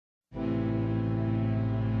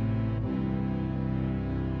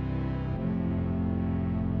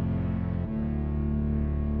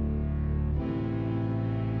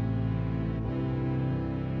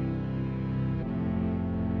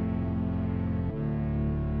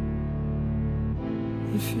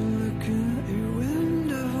If you look out your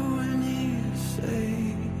window and you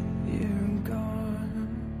say you're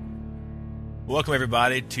gone. Welcome,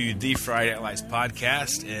 everybody, to the Friday Night Lights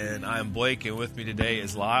podcast, and I'm Blake, and with me today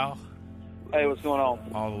is Lyle. Hey, what's going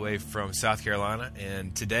on? All the way from South Carolina,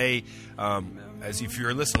 and today, as if you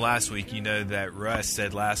were listening last week, you know that Russ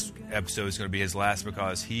said last episode is going to be his last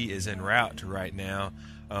because he is en route right now.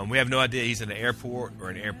 We have no idea. He's in an airport or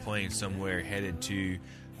an airplane somewhere headed to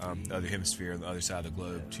the other hemisphere on the other side of the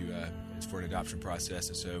globe for an adoption process,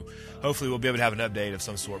 and so hopefully we'll be able to have an update of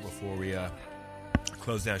some sort before we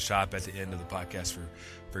close down shop at the end of the podcast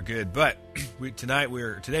for good. But today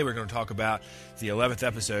we're going to talk about the 11th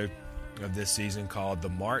episode of this season called The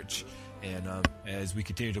March, and as we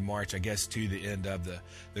continue to march, I guess, to the end of the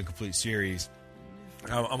complete series,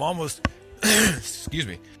 I'm almost excuse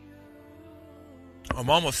me, I'm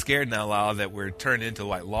almost scared now, Lyle, that we're turned into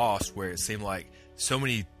like Lost, where it seemed like so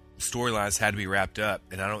many storylines had to be wrapped up,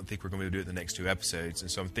 and I don't think we're going to be able to do it in the next two episodes.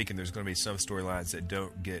 And so I'm thinking there's going to be some storylines that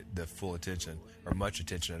don't get the full attention or much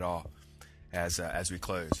attention at all as we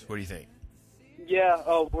close. What do you think? Yeah,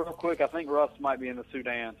 real quick, I think Russ might be in the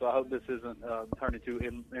Sudan, so I hope this isn't turned into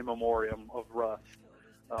in memoriam of Russ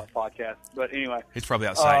podcast. But anyway. He's probably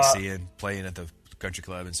out sightseeing, playing at the country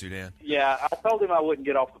club in Sudan. Yeah, I told him I wouldn't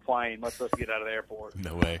get off the plane unless us get out of the airport.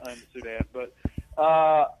 No way. In Sudan. But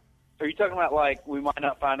are you talking about, like, we might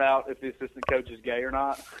not find out if the assistant coach is gay or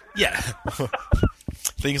not? Yeah.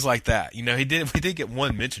 Things like that. You know, we did get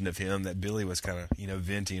one mention of him that Billy was kind of,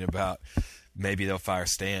 venting about maybe they'll fire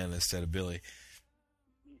Stan instead of Billy.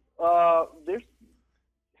 There's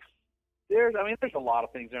a lot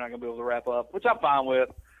of things they're not going to be able to wrap up, which I'm fine with.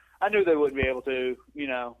 I knew they wouldn't be able to,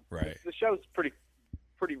 Right. The show's pretty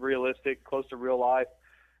realistic, close to real life,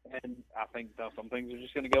 and I think some things are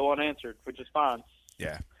just going to go unanswered, which is fine.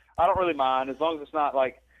 Yeah. I don't really mind as long as it's not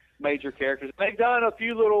like major characters. They've done a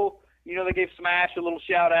few little, they gave Smash a little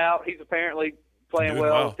shout out. He's apparently playing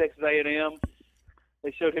well at Texas A&M.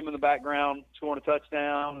 They showed him in the background scoring a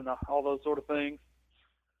touchdown and all those sort of things.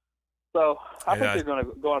 So I think they're going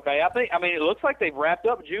to go okay. It looks like they've wrapped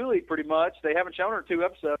up Julie pretty much. They haven't shown her 2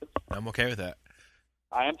 episodes. I'm okay with that.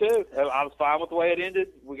 I am too. I was fine with the way it ended.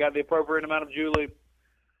 We got the appropriate amount of Julie,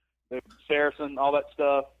 the Saracen, all that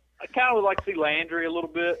stuff. I kind of would like to see Landry a little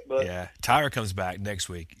bit, but yeah, Tyra comes back next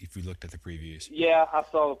week. If we looked at the previews, yeah, I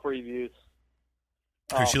saw the previews.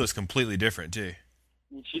 She looks completely different too.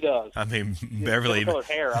 She does. I mean, Beverly. Colored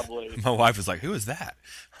hair, I believe. My wife was like, "Who is that?"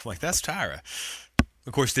 I'm like, "That's Tyra."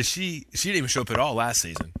 Of course, she didn't even show up at all last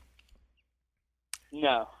season.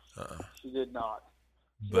 No, she did not.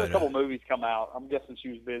 She had a couple movies come out. I'm guessing she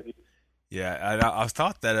was busy. Yeah, I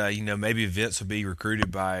thought that maybe Vince would be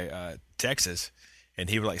recruited by Texas, and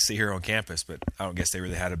he would see her on campus, but I don't guess they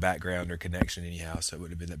really had a background or connection anyhow, so it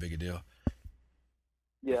wouldn't have been that big a deal.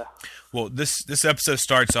 Yeah. Well, this episode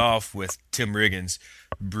starts off with Tim Riggins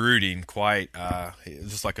brooding quite,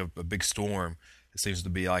 just like a big storm. It seems to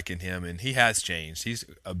be like in him, and he has changed. He's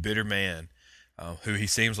a bitter man who he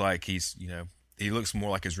seems like he's, he looks more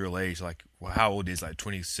like his real age. Like, well, how old is he? Like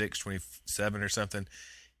 26, 27 or something.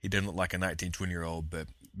 He doesn't look like a 19, 20-year-old, but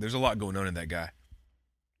there's a lot going on in that guy.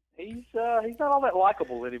 He's not all that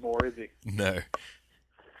likable anymore, is he? No.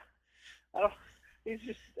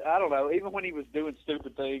 I don't know. Even when he was doing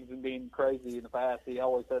stupid things and being crazy in the past, he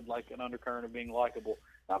always had like an undercurrent of being likable.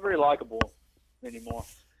 Not very likable anymore.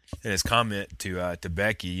 And his comment to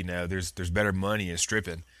Becky, there's better money in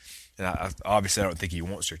stripping. And obviously I don't think he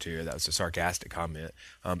wants her to. That was a sarcastic comment.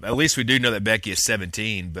 At least we do know that Becky is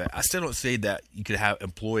 17, but I still don't see that you could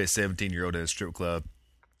employ a 17-year-old at a strip club,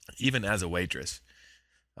 even as a waitress.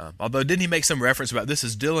 Although, didn't he make some reference about this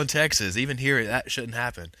is Dillon, Texas? Even here, that shouldn't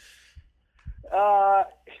happen. That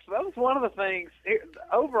was one of the things.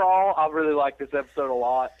 Overall, I really liked this episode a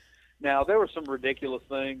lot. Now, there were some ridiculous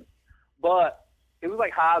things, but it was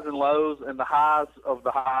like highs and lows, and the highs of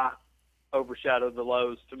the high overshadowed the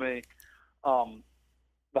lows to me.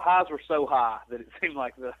 The highs were so high that it seemed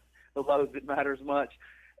like the lows didn't matter as much.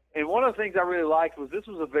 And one of the things I really liked was this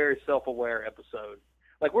was a very self-aware episode.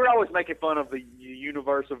 Like, we're always making fun of the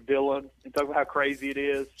universe of Dillon and talking about how crazy it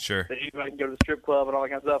is. Sure. That anybody can go to the strip club and all that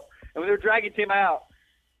kind of stuff. And when they're dragging Tim out,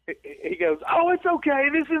 he goes, "Oh, it's okay.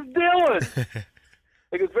 This is Dillon."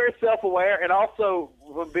 Like, it's very self-aware. And also,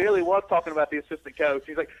 when Billy was talking about the assistant coach,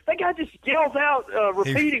 he's like, that guy just yells out,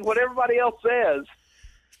 repeating what everybody else says.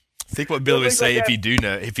 Think what Billy would say if he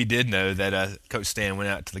did know that Coach Stan went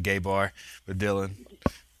out to the gay bar with Dillon.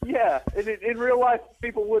 Yeah, in real life,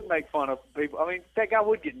 people would make fun of people. I mean, that guy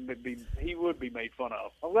would he would be made fun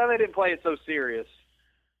of. I'm glad they didn't play it so serious.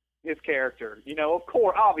 His character, of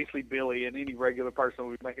course, obviously Billy and any regular person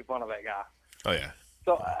would be making fun of that guy. Oh yeah.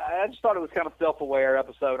 So I just thought it was kind of self-aware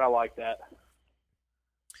episode. I like that.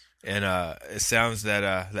 And it sounds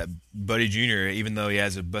that that Buddy Jr., even though he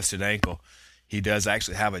has a busted ankle, he does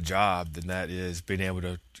actually have a job, and that is being able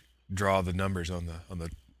to draw the numbers on the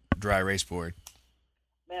dry erase board.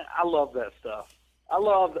 Man, I love that stuff. I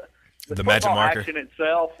love the magic football marker. action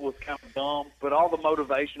itself was kind of dumb, but all the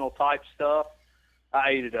motivational type stuff,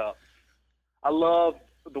 I ate it up. I love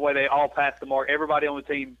the way they all passed the mark. Everybody on the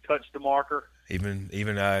team touched the marker. Even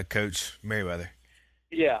Coach Merriweather.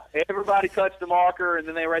 Yeah, everybody touched the marker, and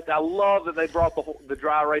then they erased. I love that they brought the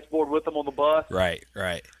dry erase board with them on the bus. Right.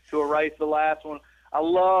 To erase the last one. I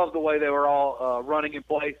love the way they were all running in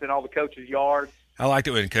place in all the coaches' yards. I liked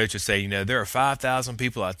it when coaches say, there are 5,000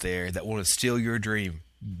 people out there that want to steal your dream.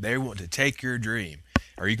 They want to take your dream.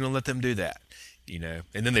 Are you going to let them do that? And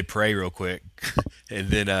then they pray real quick. And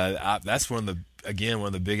then that's one of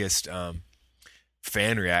the biggest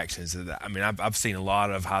fan reactions. I mean, I've seen a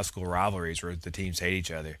lot of high school rivalries where the teams hate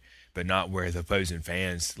each other, but not where the opposing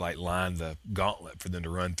fans line the gauntlet for them to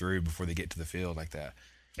run through before they get to the field like that.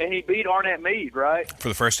 And he beat Arnett Meade, right? For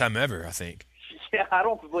the first time ever, I think. Yeah, I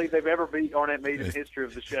don't believe they've ever beat Arnett Meade in the history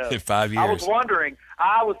of the show. In 5 years.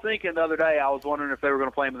 I was thinking the other day, if they were going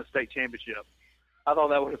to play him in the state championship. I thought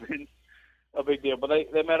that would have been a big deal. But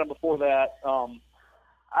they met him before that. I'm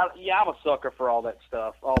a sucker for all that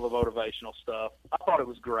stuff, all the motivational stuff. I thought it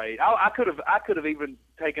was great. I could have even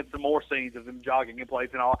taken some more scenes of them jogging in place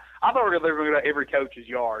and all. I thought they were going to go to every coach's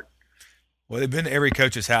yard. Well, they've been to every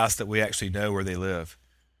coach's house that we actually know where they live.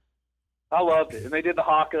 I loved it. And they did the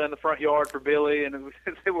haka in the front yard for Billy, and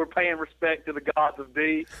they were paying respect to the gods of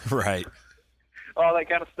D. Right. All that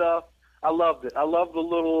kind of stuff. I loved it. I loved the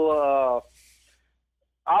little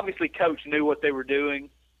obviously Coach knew what they were doing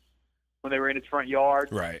when they were in his front yard.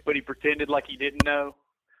 Right. But he pretended like he didn't know.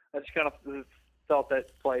 I just kind of thought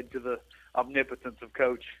that played to the omnipotence of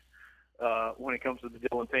Coach when it comes to the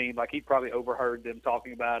Dillon team. Like, he probably overheard them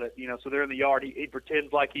talking about it. So they're in the yard. He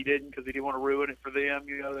pretends like he didn't because he didn't want to ruin it for them.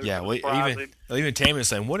 Yeah, well, even Tammy was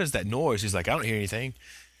saying, "What is that noise?" He's like, "I don't hear anything,"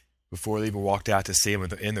 before they even walked out to see him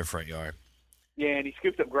in their front yard. Yeah, and he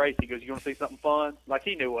scooped up Gracie. He goes, "You want to see something fun?" Like,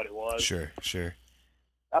 he knew what it was. Sure.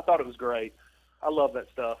 I thought it was great. I love that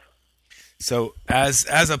stuff. So as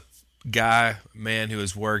a man who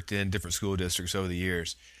has worked in different school districts over the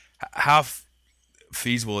years, how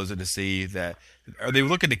feasible is it to see that? Are they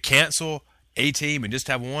looking to cancel a team and just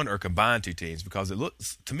have one, or combine two teams? Because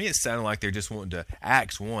to me it sounded like they're just wanting to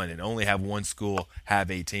axe one and only have one school have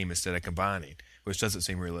a team instead of combining, which doesn't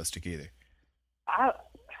seem realistic either.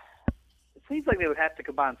 It seems like they would have to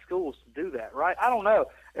combine schools to do that, right? I don't know.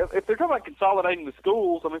 If they're talking about consolidating the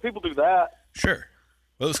schools, I mean, people do that. Sure.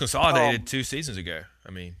 Well, it was consolidated 2 seasons ago.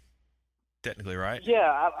 I mean, technically, right?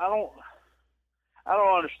 Yeah, I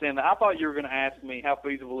don't understand that. I thought you were going to ask me how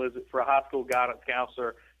feasible is it for a high school guidance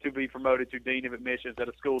counselor to be promoted to dean of admissions at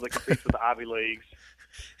a school that competes with the Ivy Leagues.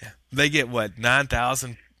 Yeah. They get what,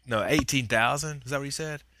 9,000? No, 18,000. Is that what you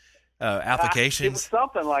said? Applications. It was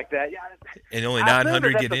something like that. Yeah. And only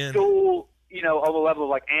 900 get in. in. School, on the level of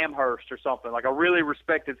like Amherst or something, like a really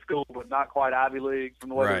respected school, but not quite Ivy League from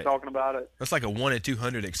the way they're talking about it. That's like a 1 in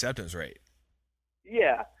 200 acceptance rate.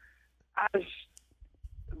 Yeah,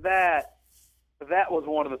 that was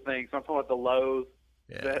one of the things. I'm talking about the lows.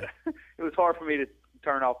 Yeah. That it was hard for me to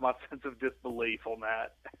turn off my sense of disbelief on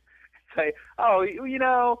that. Say,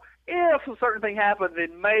 if a certain thing happened,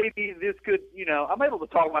 then maybe this could, I'm able to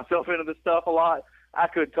talk myself into this stuff a lot. I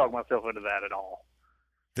couldn't talk myself into that at all.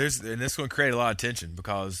 And this is going to create a lot of tension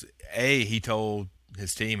because, A, he told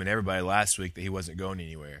his team and everybody last week that he wasn't going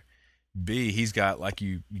anywhere. B, he's got, like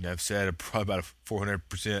you said, probably about a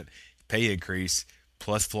 400% pay increase,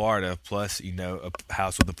 plus Florida, plus, a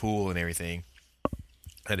house with a pool and everything,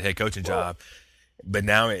 had a head coaching job. But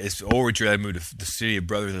now would you rather move to the city of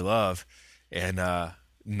brotherly love and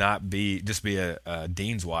not be a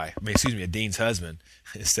dean's wife? a dean's husband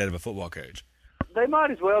instead of a football coach. They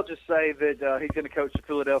might as well just say that he's going to coach the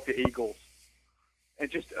Philadelphia Eagles.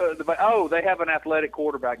 And just, they have an athletic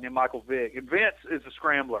quarterback named Michael Vick. And Vince is a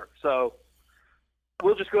scrambler. So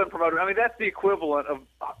we'll just go ahead and promote him. I mean, that's the equivalent of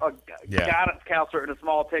a guidance counselor in a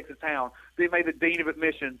small Texas town being made the dean of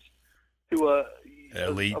admissions to a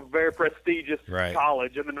very prestigious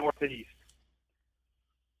college in the Northeast.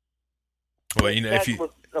 Well, that was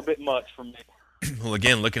a bit much for me. Well,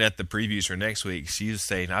 again, looking at the previews for next week, she was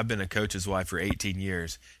saying, I've been a coach's wife for 18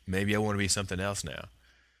 years. Maybe I want to be something else now.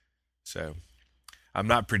 So I'm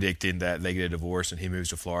not predicting that they get a divorce and he moves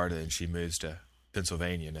to Florida and she moves to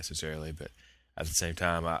Pennsylvania necessarily. But at the same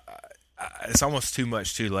time, it's almost too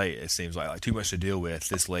much too late, it seems like too much to deal with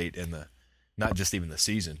this late in the – not just even the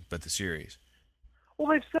season, but the series.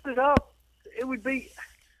 Well, they've set it up. It would be.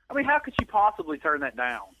 I mean, how could you possibly turn that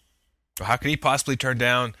down? How could he possibly turn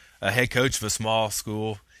down a head coach of a small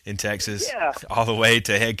school in Texas, Yeah. all the way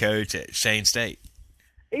to head coach at Shane State?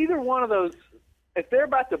 Either one of those, if they're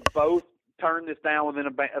about to both turn this down within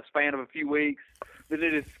a span of a few weeks, then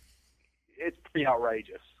it's pretty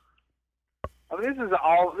outrageous. I mean,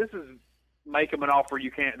 this is make them an offer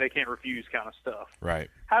they can't refuse kind of stuff. Right.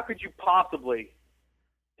 How could you possibly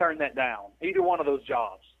turn that down? Either one of those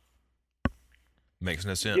jobs. Makes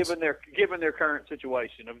no sense. Given their current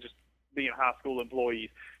situation of just being high school employees.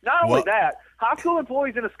 Not only that, high school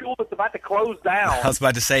employees in a school that's about to close down. I was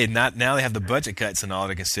about to say, now they have the budget cuts and all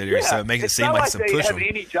to consider, so it makes it seem like it's a push. It's not like they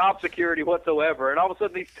have any job security whatsoever, and all of a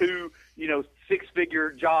sudden these two,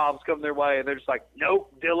 six-figure jobs come their way, and they're just like,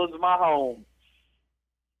 nope, Dillon's my home.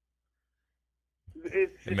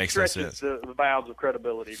 It makes no stretches sense. the bounds of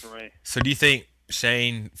credibility for me. So do you think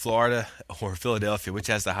Shane, Florida, or Philadelphia, which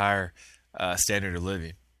has the higher standard of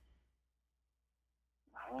living?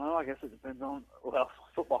 I don't know. I guess it depends on. Well,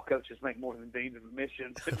 football coaches make more than deans of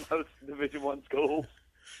admissions in most Division I schools.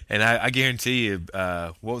 And I guarantee you,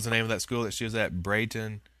 what was the name of that school that she was at?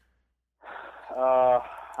 Brayton?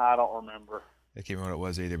 I don't remember. I can't remember what it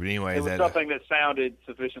was either. But anyway, it was something that sounded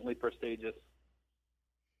sufficiently prestigious.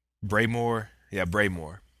 Braymore? Yeah,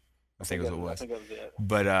 Braymore. I think it was. I think that was it.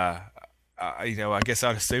 But I guess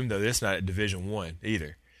I'd assume though it's not at Division I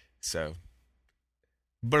either. So,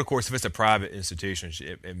 but of course, if it's a private institution,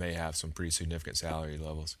 it may have some pretty significant salary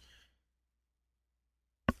levels.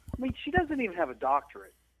 I mean, she doesn't even have a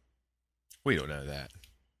doctorate. We don't know that.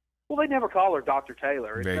 Well, they never call her Dr.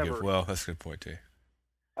 Taylor. Very good. Well, that's a good point too.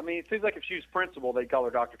 I mean, it seems like if she was principal, they'd call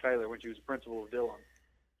her Dr. Taylor when she was principal of Dillon.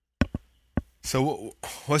 So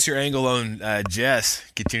what's your angle on Jess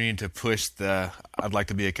continuing to push the "I'd like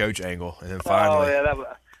to be a coach" angle, and then finally? Oh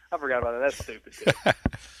yeah, I forgot about that. That's stupid.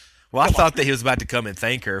 Well, I thought that he was about to come and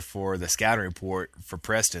thank her for the scouting report for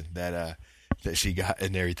Preston that she got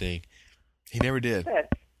and everything. He never did.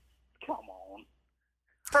 Come on,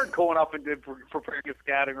 her going up and preparing a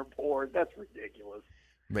scouting report. That's ridiculous.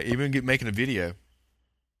 But even making a video.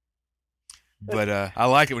 But I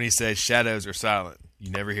like it when he says shadows are silent.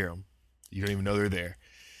 You never hear them. You don't even know they're there.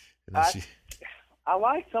 I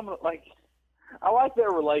like I like their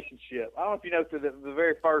relationship. I don't know if you know the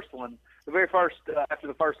very first one, after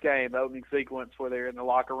the first game, the opening sequence where they're in the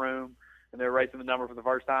locker room and they're racing the number for the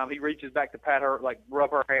first time. He reaches back to pat her,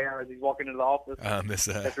 rub her hair as he's walking into the office. I miss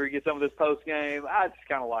that. After he gets some of this post game, I just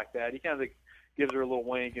kind of like that. He kind of gives her a little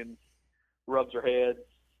wink and rubs her head,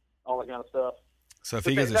 all that kind of stuff. So if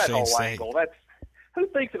he goes to Shane State, who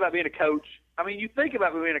thinks about being a coach? I mean, you think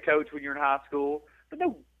about being a coach when you're in high school, but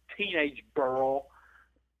no teenage girl.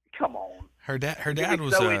 Come on. Her dad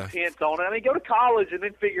was so intense on it. I mean, go to college and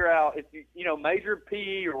then figure out if major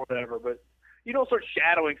PE or whatever. But you don't start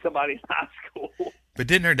shadowing somebody in high school. But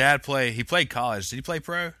didn't her dad play? He played college. Did he play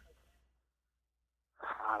pro?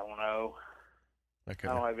 I don't know. Okay.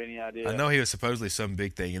 I don't have any idea. I know he was supposedly some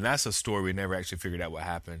big thing, and that's a story we never actually figured out what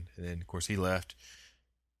happened. And then, of course, he left.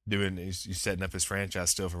 He's setting up his franchise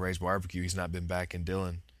still for Ray's Barbecue. He's not been back in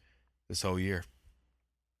Dillon this whole year.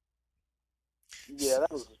 Yeah,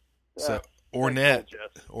 that was. So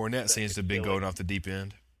Ornette seems to have been going off the deep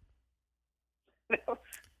end.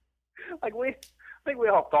 I think we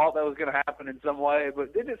all thought that was going to happen in some way,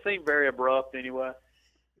 but didn't it seem very abrupt anyway?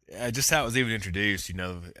 Just how it was even introduced.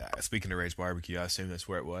 Speaking of Ray's Barbecue, I assume that's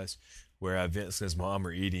where it was, where Vince and his mom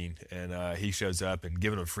are eating, and he shows up and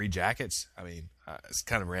giving them free jackets. I mean, it's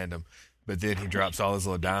kind of random, but then he drops all his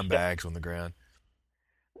little dime bags on the ground.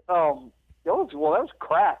 That was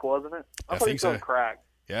crack, wasn't it? I think so. Crack.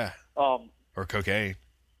 Yeah. Or cocaine.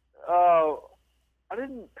 I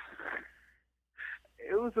didn't.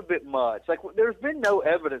 It was a bit much. There's been no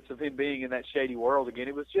evidence of him being in that shady world again.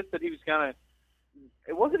 It was just that he was kind of.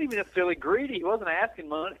 It wasn't even necessarily greedy. He wasn't asking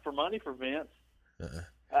money for Vince.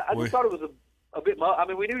 I just thought it was a bit much. I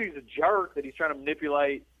mean, we knew he was a jerk, that he's trying to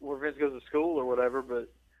manipulate where Vince goes to school or whatever,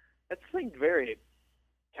 but it seemed very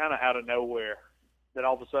kind of out of nowhere that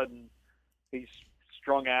all of a sudden he's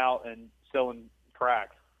strung out and selling crack.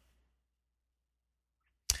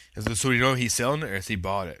 So he's selling it, or has he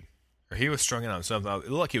bought it? Or he was strung out on something. It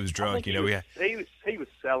looked like he was drunk. He was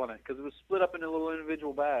selling it because it was split up into little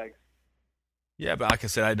individual bags. Yeah, but like I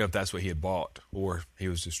said, I didn't know if that's what he had bought or he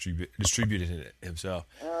was distributing it himself.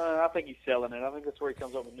 I think he's selling it. I think that's where he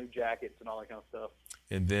comes up with new jackets and all that kind of stuff.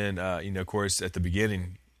 And then, of course, at the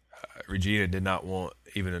beginning, Regina did not want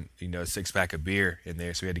even a six-pack of beer in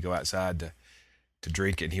there, so he had to go outside to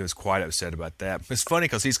drink it, and he was quite upset about that. It's funny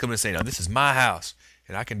because he's coming and saying, "No, this is my house,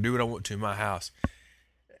 and I can do what I want to in my house."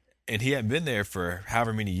 and he hadn't been there for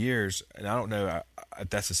however many years. And I don't know if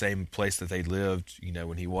that's the same place that they lived,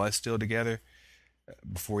 when he was still together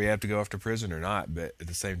before he had to go off to prison or not. But at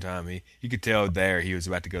the same time, you could tell there he was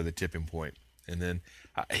about to go to the tipping point. And then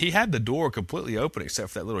he had the door completely open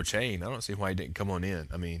except for that little chain. I don't see why he didn't come on in.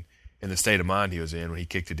 I mean, in the state of mind he was in when he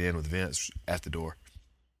kicked it in with Vince at the door.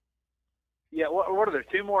 Yeah, what are there,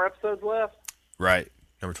 2 more episodes left? Right.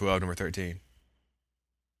 Number 12, number 13.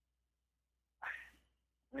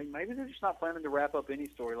 I mean, maybe they're just not planning to wrap up any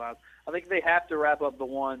storylines. I think they have to wrap up the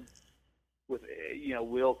one with,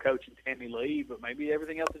 Will coaching Tammy Lee, but maybe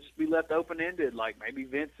everything else will just be left open-ended. Like maybe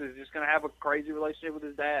Vince is just going to have a crazy relationship with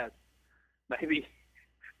his dad. Maybe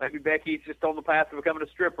Becky's just on the path to becoming a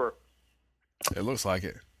stripper. It looks like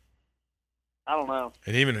it. I don't know.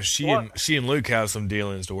 And even she and Luke have some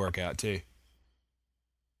dealings to work out too.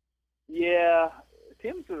 Yeah,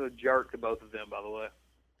 Tim's a jerk to both of them, by the way.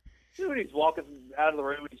 When he's walking out of the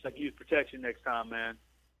room, he's like, "Use protection next time, man."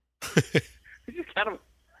 He's just kind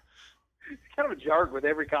of a jerk with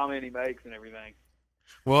every comment he makes and everything.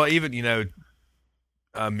 Well, even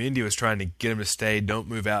Mindy was trying to get him to stay. Don't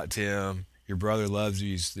move out, Tim. Your brother loves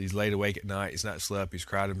you. He's laid awake at night. He's not slept. He's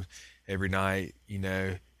cried him every night.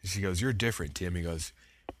 And she goes, "You're different, Tim." He goes,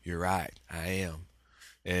 "You're right. I am."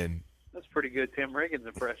 And that's pretty good Tim Riggins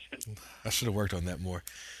impression. I should have worked on that more.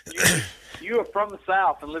 You are from the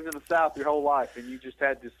South and lived in the South your whole life, and you just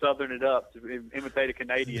had to southern it up to imitate a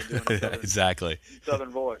Canadian doing a southern, exactly southern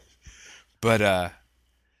voice. But at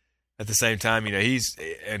the same time,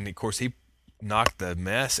 and of course he knocked the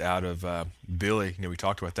mess out of Billy. We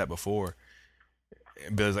talked about that before.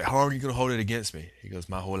 And Billy's like, "How long are you going to hold it against me?" He goes,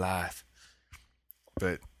 "My whole life."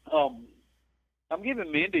 But I'm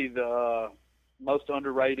giving Mindy the most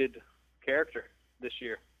underrated character this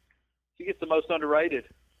year. She gets the most underrated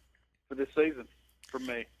for this season from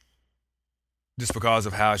me. Just because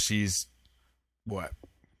of how she's what?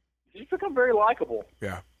 She's become very likable.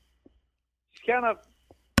 Yeah. She's kind of,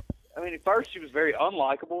 at first she was very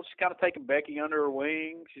unlikable. She's kind of taking Becky under her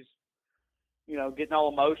wing. She's, getting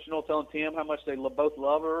all emotional, telling Tim how much they both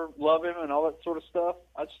love him, and all that sort of stuff.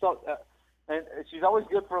 I just thought, and she's always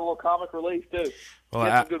good for a little comic relief too. Well,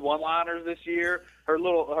 she had some good one-liners this year. Her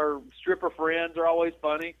stripper friends are always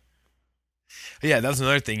funny. Yeah, that was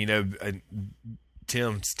another thing.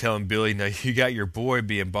 Tim's telling Billy, you got your boy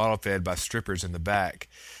being bottle fed by strippers in the back.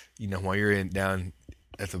 While you're down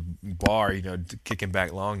at the bar, kicking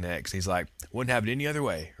back long necks. He's like, "Wouldn't have it any other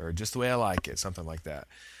way, or just the way I like it," something like that.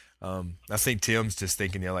 I think Tim's just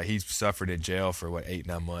thinking, like he's suffered in jail for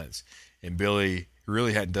 8-9 months, and Billy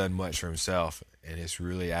really hadn't done much for himself, and it's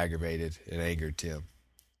really aggravated and angered Tim.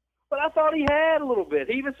 But I thought he had a little bit.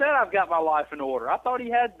 He even said, "I've got my life in order." I thought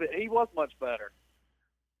he was much better.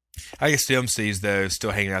 I guess Tim sees though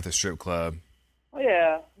still hanging out at the strip club. Well,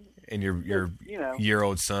 yeah. And your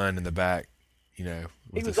year-old son in the back, He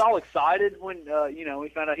was all excited when he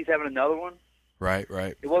found out he's having another one. Right.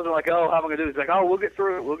 It wasn't like, "Oh, how am I going to do this?" He's like, "Oh, we'll get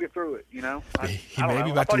through it. He may be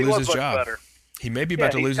about to lose his job. Better. He may be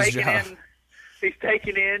about to lose his job. He's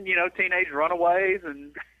taking in, teenage runaways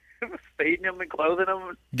and feeding them and clothing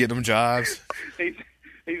them. Getting them jobs. He's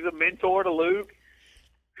a mentor to Luke.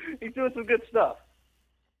 He's doing some good stuff.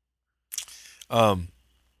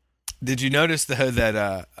 Did you notice though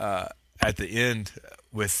that at the end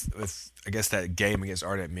with I guess that game against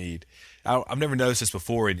Arnett Meade, I've never noticed this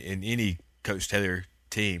before in any Coach Taylor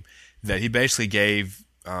team, that he basically gave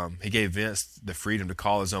Vince the freedom to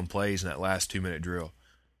call his own plays in that last 2-minute drill.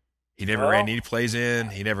 He never ran any plays in.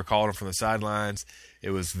 He never called them from the sidelines. It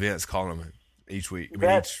was Vince calling them each week.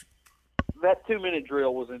 That 2-minute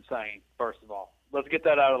drill was insane, first of all. Let's get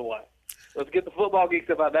that out of the way. Let's get the football geeks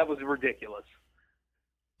about that. Was ridiculous.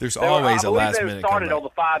 There's always a last minute. They started on the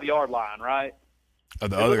 5-yard line, right? Of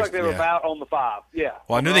the it others, looked like they were about on the 5. Yeah.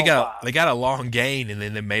 Well, I knew they got a long gain, and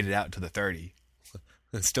then they made it out to the 30.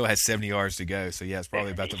 It still had 70 yards to go, so yeah, it's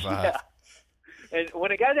probably about the 5. Yeah. And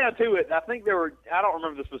when it got down to it, I think I don't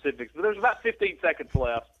remember the specifics, but there was about 15 seconds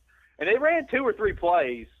left, and they ran 2 or 3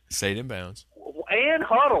 plays. Stayed in bounds. And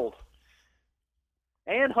huddled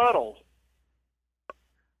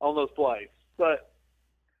on those plays. But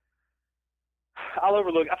I'll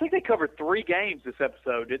overlook. I think they covered 3 games this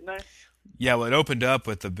episode, didn't they? Yeah, well, it opened up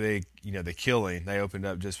with the big, the killing. They opened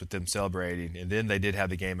up just with them celebrating, and then they did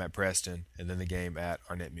have the game at Preston, and then the game at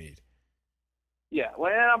Arnett Meade. Yeah,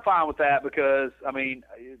 well, and I'm fine with that because,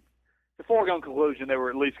 it's a foregone conclusion they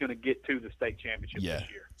were at least going to get to the state championship this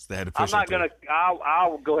year. So they had I'm not going to –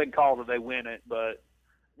 I'll go ahead and call that they win it, but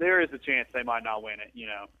there is a chance they might not win it,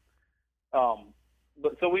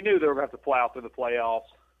 But so we knew they were going to have to plow through the playoffs.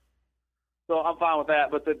 So I'm fine with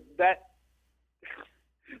that. But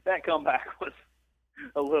that comeback was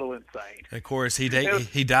a little insane. And of course, he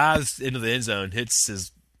dives into the end zone, hits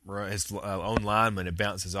his own lineman, and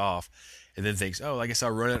bounces off, and then thinks, "Oh, I guess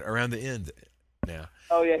I'll run it around the end now."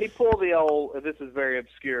 Oh yeah, he pulled the old. This is very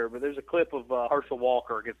obscure, but there's a clip of Herschel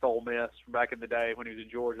Walker against Ole Miss from back in the day when he was in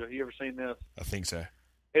Georgia. You ever seen this? I think so.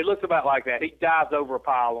 It looks about like that. He dives over a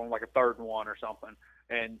pile on like a 3rd and 1 or something,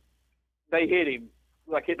 and they hit him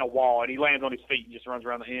like hitting a wall, and he lands on his feet and just runs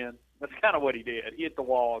around the end. That's kind of what he did. He hit the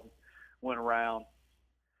wall and went around.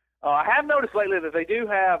 I have noticed lately that they do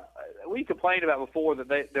have. We complained about before that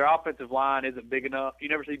their offensive line isn't big enough. You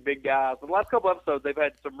never see big guys. The last couple episodes, they've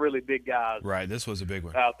had some really big guys. Right, this was a big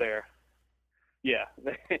one out there. Yeah,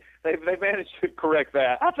 they managed to correct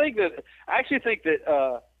that. I actually think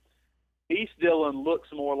that East Dillon looks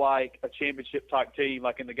more like a championship type team,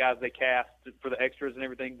 like in the guys they cast for the extras and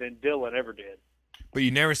everything, than Dillon ever did. But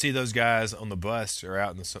you never see those guys on the bus or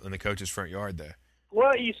out in the coach's front yard, though.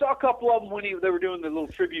 Well, you saw a couple of them when they were doing the little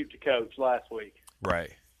tribute to Coach last week. Right.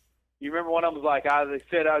 You remember one of them was like, they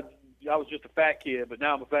said I was just a fat kid, but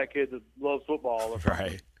now I'm a fat kid that loves football.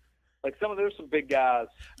 Right. Like there's some big guys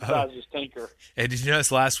besides just Tinker. And did you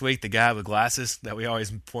notice last week the guy with glasses that we always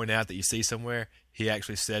point out that you see somewhere, he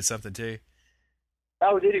actually said something too?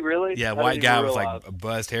 Oh, did he really? Yeah, white guy with like a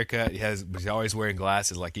buzzed haircut. He's always wearing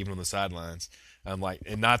glasses, like even on the sidelines. And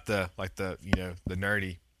not the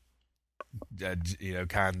nerdy,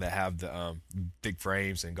 kind that have the big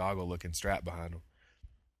frames and goggle looking strap behind them.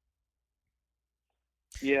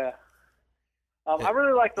 Yeah, I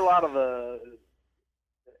really liked a lot of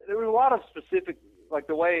there was a lot of specific, like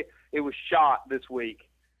the way it was shot this week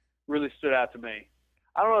really stood out to me.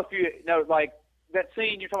 I don't know if you know, like that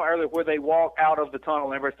scene you're talking about earlier where they walk out of the tunnel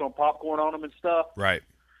and everybody's throwing popcorn on them and stuff. Right.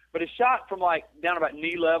 But it's shot from like down about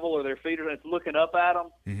knee level or their feet, and it's looking up at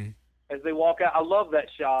them as they walk out. I love that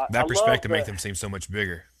shot. That perspective makes them seem so much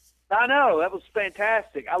bigger. I know. That was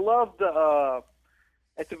fantastic. I love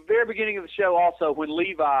at the very beginning of the show also when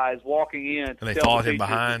Levi is walking in. And they followed him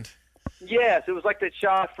behind. Yes, it was like that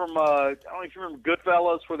shot from, I don't know if you remember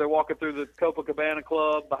Goodfellas, where they're walking through the Copacabana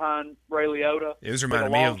Club behind Ray Liotta. It was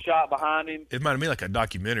reminding me of a shot behind him. It reminded me like a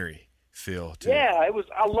documentary feel, too. Yeah, it was.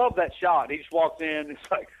 I love that shot. He just walks in.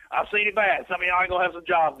 It's like, I've seen it bad. Some of y'all ain't going to have some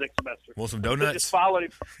jobs next semester. Want some donuts? They just followed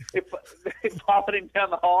him. It followed him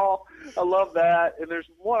down the hall. I love that. And there's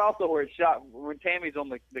one also where it's shot when Tammy's on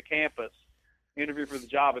the campus, interview for the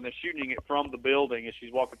job, and they're shooting it from the building as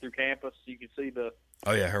she's walking through campus. So you can see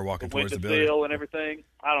her walking towards the building and everything.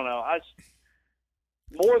 I don't know.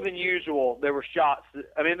 More than usual, there were shots.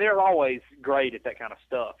 They're always great at that kind of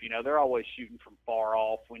stuff. You know, they're always shooting from far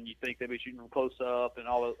off when you think they'd be shooting from close up and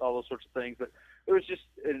all those sorts of things. But there was just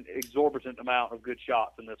an exorbitant amount of good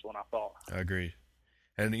shots in this one, I thought. I agree.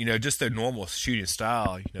 And, just their normal shooting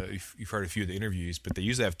style, you've heard a few of the interviews, but they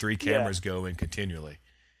usually have 3 cameras going continually.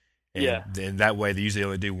 And then that way they usually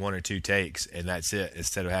only do 1 or 2 takes, and that's it,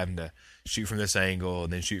 instead of having to shoot from this angle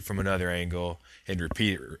and then shoot from another angle and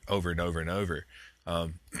repeat it over and over and over.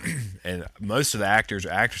 And most of the actors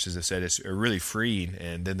or actresses have said it's really freeing,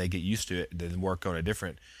 and then they get used to it and then work on a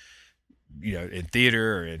different, in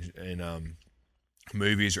theater or in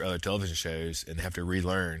movies or other television shows, and have to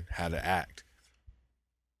relearn how to act.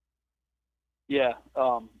 Yeah,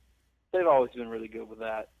 they've always been really good with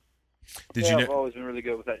that. I've always been really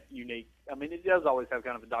good with that unique. It does always have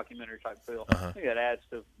kind of a documentary type feel. I think that adds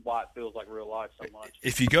to why it feels like real life so much.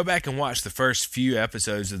 If you go back and watch the first few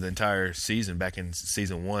episodes of the entire season, back in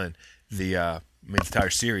season 1, the entire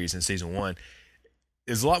series in season 1,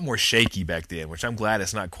 it was a lot more shaky back then, which I'm glad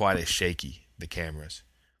it's not quite as shaky, the cameras.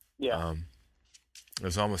 Yeah. It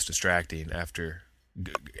was almost distracting after.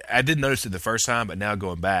 I didn't notice it the first time, but now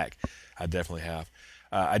going back, I definitely have.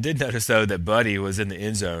 I did notice, though, that Buddy was in the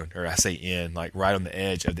end zone, or I say in, like right on the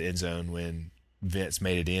edge of the end zone when Vince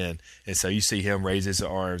made it in. And so you see him raise his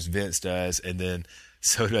arms, Vince does, and then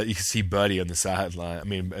so that you can see Buddy on the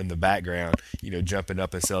sideline, in the background, jumping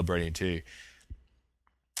up and celebrating too.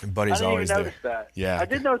 And Buddy's always there. I didn't even notice that. Yeah. I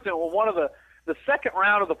did notice that one of the second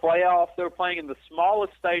round of the playoffs, they were playing in the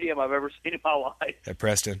smallest stadium I've ever seen in my life. At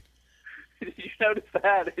Preston. Did you notice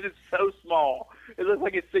that? It is so small. It looks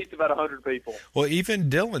like it seats about 100 people. Well,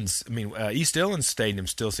 even East Dillon's stadium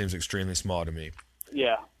still seems extremely small to me.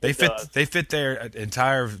 Yeah, they fit their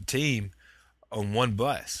entire team on one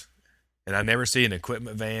bus, and I never see an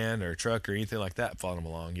equipment van or truck or anything like that following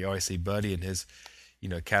them along. You always see Buddy and his,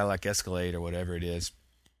 Cadillac Escalade or whatever it is,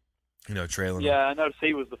 trailing. Yeah, I noticed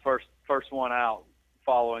he was the first one out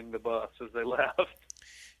following the bus as they left.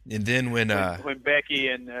 And then when Becky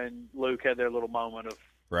and Luke had their little moment of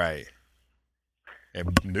right, and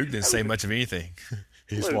Luke didn't say much of anything.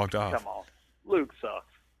 He just walked off. Come on, Luke sucks.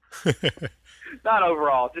 Not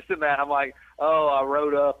overall, just in that I'm like, oh, I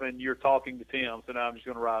rode up and you're talking to Tim, so now I'm just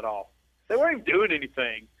going to ride off. They weren't even doing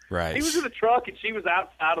anything. Right. He was in the truck and she was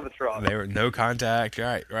outside of the truck. They were no contact.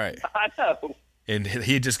 Right. I know. And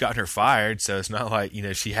he had just gotten her fired, so it's not like,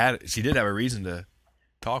 she did have a reason to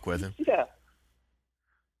talk with him. Yeah.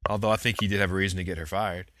 Although I think he did have a reason to get her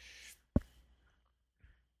fired.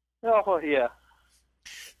 Oh, well, yeah.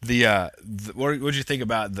 What did you think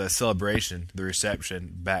about the celebration, the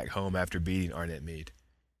reception back home after beating Arnett Meade?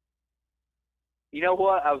 You know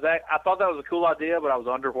what? I thought that was a cool idea, but I was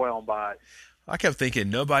underwhelmed by it. I kept thinking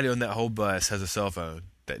nobody on that whole bus has a cell phone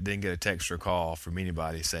that didn't get a text or call from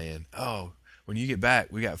anybody saying, "Oh, when you get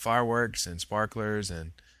back, we got fireworks and sparklers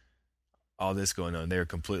and all this going on." They were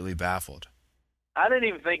completely baffled. I didn't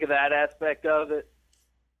even think of that aspect of it.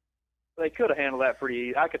 They could have handled that pretty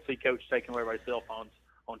easy. I could see Coach taking away everybody's cell phones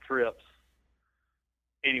on trips.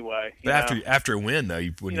 Anyway, but after a win, though,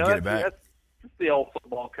 when you get it back, that's the old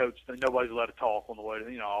football coach thing. Nobody's allowed to talk on the way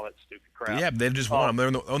to, all that stupid crap. Yeah, but they just won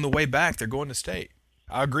them. They're on the way back. They're going to state.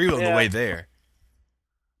 I agree with on the way there.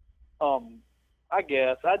 I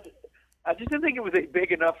guess I just didn't think it was a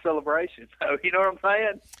big enough celebration. So you know what I'm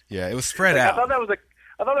saying? Yeah, it was spread out. I thought that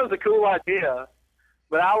was a cool idea,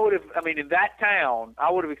 but I would have. I mean, in that town,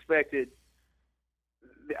 I would have expected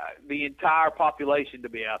the entire population to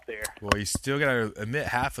be out there. Well, you still got to admit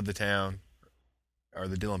half of the town are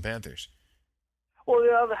the Dillon Panthers. Well,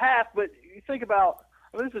 the other half, but you think about,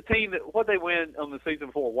 this is a team that, what they win on the season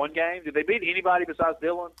before? One game? Did they beat anybody besides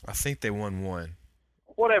Dillon? I think they won one.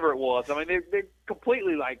 Whatever it was. I mean, they're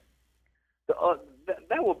completely like,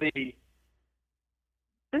 that will be,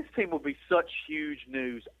 this team will be such huge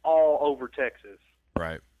news all over Texas.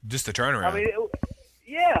 Right. Just the turnaround. I mean,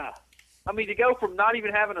 yeah. I mean, to go from not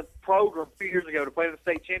even having a program a few years ago to playing the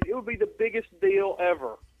state champion, it would be the biggest deal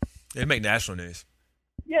ever. It'd make national news.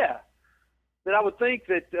 Yeah. That I would think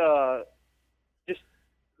that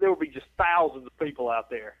there would be just thousands of people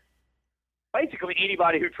out there. Basically,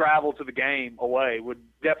 anybody who traveled to the game away would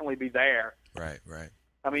definitely be there. Right.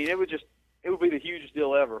 I mean, it would be the hugest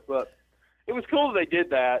deal ever. But it was cool that they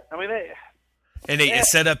did that. I mean, it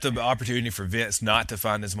set up the opportunity for Vince not to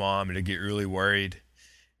find his mom and to get really worried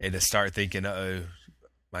and to start thinking, "Uh-oh,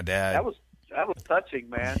 my dad." That was touching,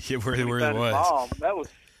 man. It really was. Mom,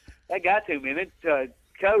 that got to me. And then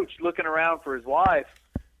Coach looking around for his wife.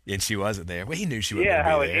 And she wasn't there. Well, he knew she wasn't there. Yeah,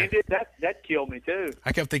 how it ended, that killed me too.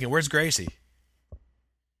 I kept thinking, where's Gracie?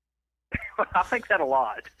 I think that a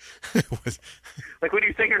lot. Like when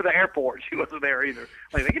you take her to the airport, she wasn't there either.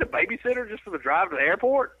 Like, they get a babysitter just for the drive to the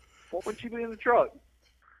airport? What would she be in the truck?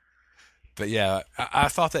 But yeah, I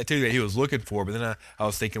thought that too, that he was looking for, but then I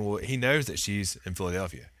was thinking, well, he knows that she's in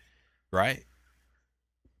Philadelphia, right?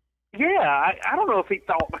 Yeah, I don't know if he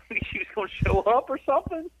thought maybe she was going to show up or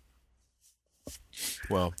something.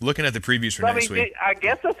 Well, looking at the previews for next week. I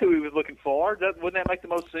guess that's who he was looking for. Wouldn't that make the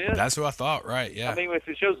most sense? That's what I thought, right, yeah. I mean, if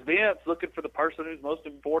it shows Vince looking for the person who's most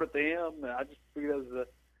important to him, I just figured that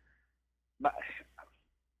was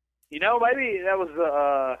maybe that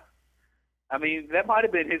was, that might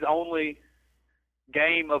have been his only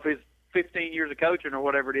game of his 15 years of coaching or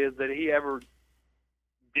whatever it is that he ever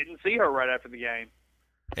didn't see her right after the game.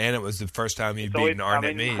 And it was the first time he'd beaten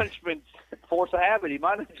Arnett Meade. He might have been force of habit. He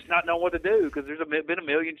might have just not known what to do because there's been a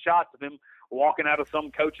million shots of him walking out of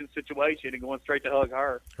some coaching situation and going straight to hug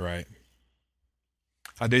her. Right.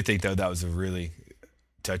 I do think, though, that was a really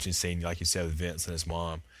touching scene, like you said, with Vince and his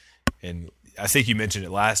mom. And I think you mentioned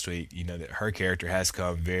it last week, that her character has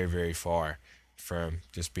come very, very far from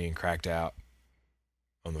just being cracked out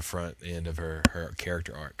on the front end of her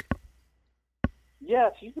character arc.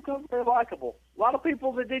 Yeah, she's become very likable. A lot of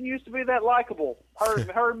people that didn't used to be that likable.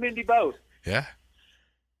 Her and Mindy both. Yeah.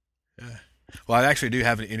 Well, I actually do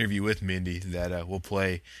have an interview with Mindy that we'll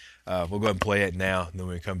play. We'll go ahead and play it now, and then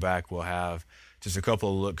when we come back, we'll have just a couple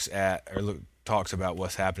of looks at talks about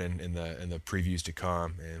what's happening in the previews to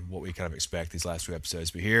come and what we kind of expect these last 2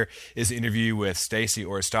 episodes. But here is the interview with Stacey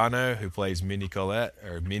Oristano, who plays Mindy Collette,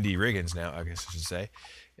 or Mindy Riggins now, I guess I should say.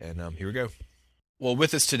 And here we go. Well,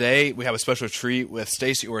 with us today, we have a special treat with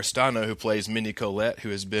Stacey Oristano, who plays Mindy Collette, who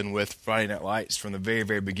has been with Friday Night Lights from the very,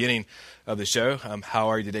 very beginning of the show. How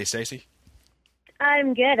are you today, Stacey?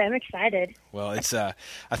 I'm good. I'm excited. Well, it's I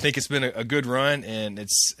think it's been a good run, and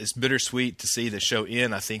it's bittersweet to see the show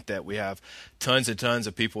end. I think that we have tons and tons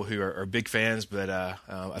of people who are big fans, but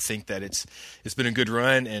I think that it's been a good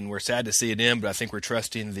run, and we're sad to see it end. But I think we're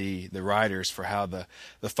trusting the writers for how the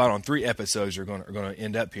final 3 episodes are going to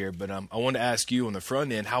end up here. But I wanted to ask you on the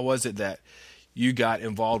front end, how was it that you got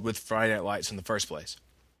involved with Friday Night Lights in the first place?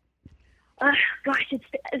 Gosh,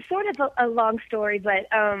 it's sort of a long story, but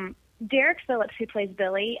Derek Phillips, who plays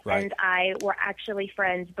Billy, Right. and I were actually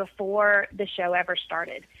friends before the show ever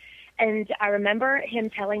started. And I remember him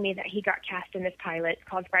telling me that he got cast in this pilot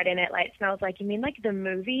called Friday Night Lights, and I was like, you mean like the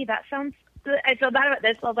movie? That sounds... I feel bad about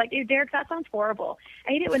this. I was like, dude, Derek, that sounds horrible.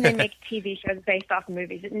 I hate it when they make TV shows based off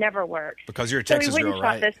movies. It never works. Because you're a So Texas we went girl, and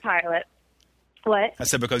shot right? this pilot. What? I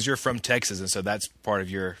said because you're from Texas, and so that's part of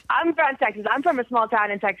your... I'm from Texas. I'm from a small town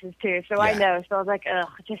in Texas, too, so I Yeah. know. So I was like, ugh,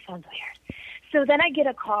 it just sounds weird. So then I get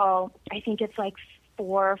a call, I think it's like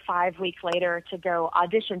 4 or 5 weeks later, to go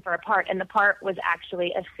audition for a part, and the part was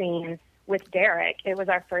actually a scene with Derek. It was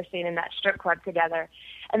our first scene in that strip club together.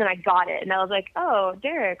 And then I got it, and I was like, oh,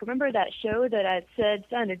 Derek, remember that show that I said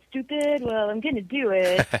sounded stupid? Well, I'm going to do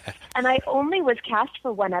it. And I only was cast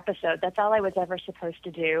for 1 episode. That's all I was ever supposed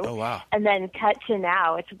to do. Oh, wow. And then cut to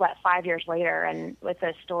now, it's 5 years later, and with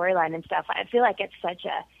the storyline and stuff, I feel like it's such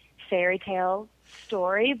a fairy tale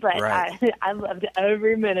story, but Right. I loved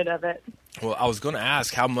every minute of it. Well, I was going to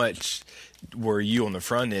ask, how much were you on the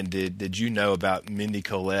front end? Did you know about Mindy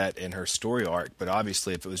Colette and her story arc? But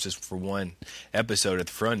obviously, if it was just for 1 episode at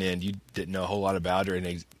the front end, you didn't know a whole lot about her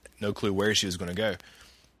and no clue where she was going to go.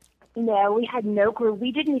 No, we had no clue.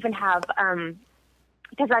 We didn't even have,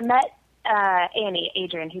 because I met Annie,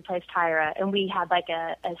 Adrian, who plays Tyra, and we had like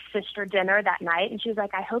a sister dinner that night, and she was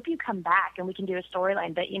like, I hope you come back and we can do a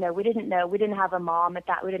storyline. But, we didn't know. We didn't have a mom at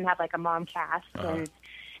that. We didn't have like a mom cast,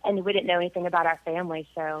 and we didn't know anything about our family,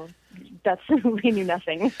 so we knew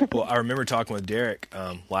nothing. Well, I remember talking with Derek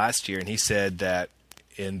last year, and he said that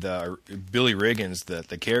in the Billy Riggins,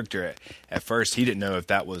 the character, at first he didn't know if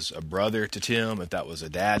that was a brother to Tim, if that was a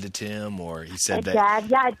dad to Tim, or he said that... Dad,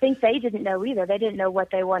 yeah, I think they didn't know either. They didn't know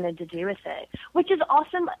what they wanted to do with it, which is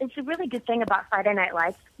awesome. It's a really good thing about Friday Night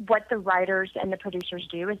Lights. What the writers and the producers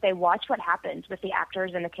do is they watch what happens with the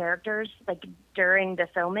actors and the characters, like during the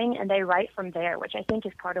filming, and they write from there, which I think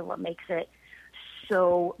is part of what makes it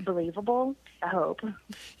so believable. I hope.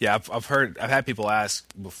 Yeah, I've had people ask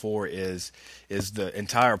before, is the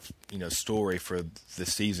entire story for the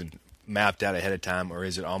season mapped out ahead of time, or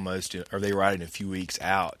is it almost, are they writing a few weeks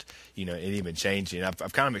out, and even changing?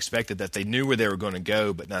 I've kind of expected that they knew where they were going to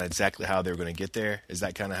go, but not exactly how they were going to get there. Is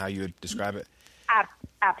that kind of how you would describe it?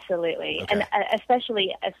 Absolutely. Okay. And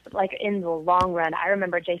especially like in the long run, I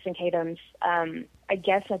remember Jason Tatum's, I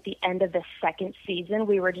guess at the end of the 2nd season,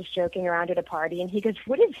 we were just joking around at a party, and he goes,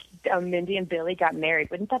 what if Mindy and Billy got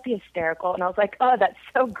married? Wouldn't that be hysterical? And I was like, oh, that's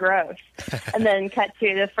so gross. And then cut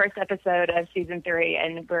to the first episode of season 3,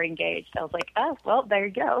 and we're engaged. I was like, oh, well, there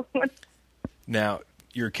you go. Now,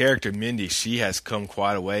 your character, Mindy, she has come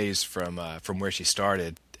quite a ways from where she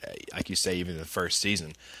started, like you say, even in the first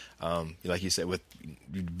season. Like you said, with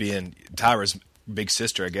being Tyra's big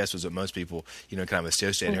sister, I guess, was what most people, kind of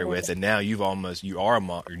associate her with. And now you are a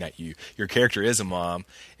mom, or not you, your character is a mom,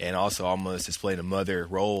 and also almost is playing a mother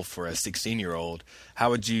role for a 16-year-old. How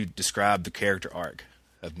would you describe the character arc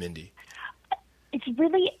of Mindy? It's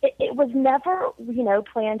really, it was never,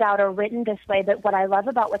 planned out or written this way, but what I love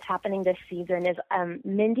about what's happening this season is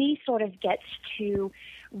Mindy sort of gets to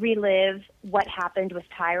relive what happened with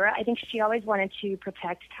Tyra. I think she always wanted to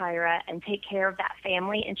protect Tyra and take care of that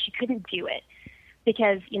family, and she couldn't do it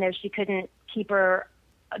because, she couldn't keep the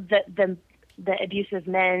abusive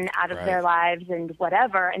men out of their lives and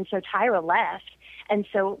whatever, and so Tyra left. And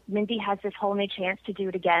so Mindy has this whole new chance to do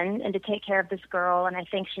it again and to take care of this girl, and I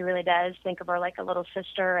think she really does think of her like a little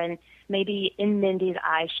sister, and maybe in Mindy's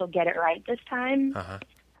eyes she'll get it right this time.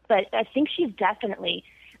 But I think she's definitely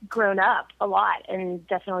grown up a lot and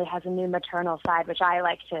definitely has a new maternal side, which I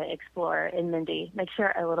like to explore in Mindy. Makes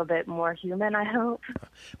her a little bit more human, I hope.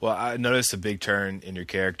 Well, I noticed a big turn in your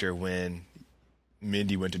character when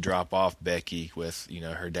Mindy went to drop off Becky with,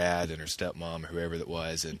 her dad and her stepmom or whoever that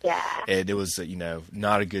was. And, and it was,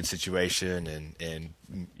 not a good situation. And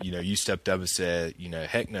you stepped up and said,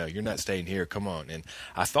 heck no, you're not staying here. Come on. And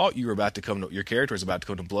I thought you were about to your character was about to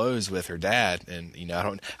come to blows with her dad. And,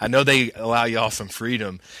 I know they allow y'all some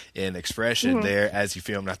freedom in expression there as you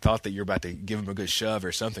film. And I thought that you were about to give him a good shove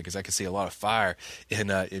or something, because I could see a lot of fire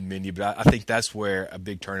in Mindy. But I think that's where a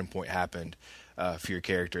big turning point happened for your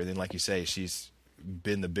character. And then, like you say, she's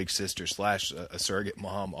been the big sister / a surrogate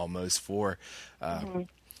mom almost for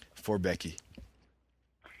Becky.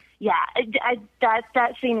 Yeah,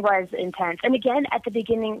 that scene was intense. And again, at the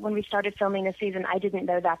beginning, when we started filming this season, I didn't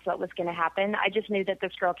know that's what was going to happen. I just knew that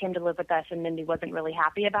this girl came to live with us, and Mindy wasn't really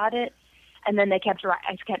happy about it. And then I kept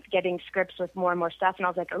getting scripts with more and more stuff, and I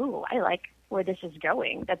was like, "Ooh, I like where this is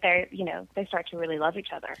going." That they start to really love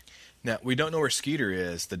each other. Now, we don't know where Skeeter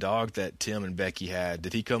is, the dog that Tim and Becky had.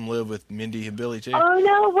 Did he come live with Mindy and Billy too? Oh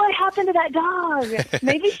no, what happened to that dog?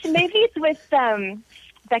 Maybe it's with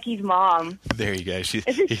Becky's mom. There you go.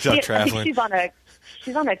 He's out traveling.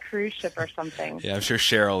 She's on a cruise ship or something. Yeah, I'm sure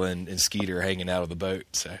Cheryl and Skeeter are hanging out on the boat.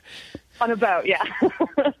 So on a boat, yeah.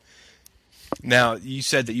 Now, you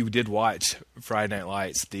said that you did watch Friday Night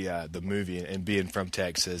Lights, the movie, and being from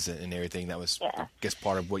Texas and everything. That was, I guess,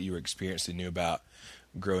 part of what you were experiencing, knew about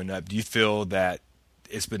growing up. Do you feel that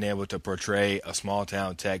it's been able to portray a small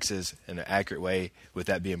town Texas in an accurate way, with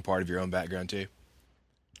that being part of your own background too?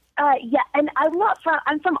 Yeah, and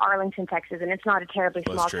I'm from Arlington, Texas, and it's not a terribly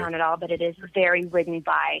small town at all, but it is very ridden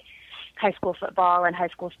by high school football and high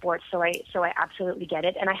school sports, so I absolutely get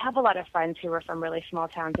it. And I have a lot of friends who are from really small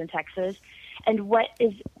towns in Texas, and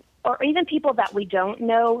or even people that we don't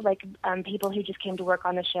know, like people who just came to work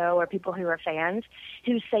on the show or people who are fans,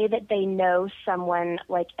 who say that they know someone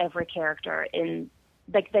like every character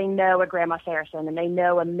like they know a Grandma Saracen, and they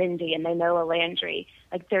know a Mindy, and they know a Landry.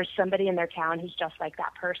 Like there's somebody in their town who's just like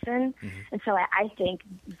that person. Mm-hmm. And so I think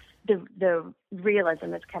the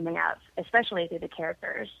realism is coming out, especially through the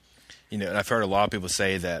characters. And I've heard a lot of people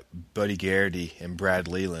say that Buddy Garrity and Brad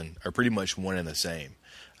Leland are pretty much one and the same.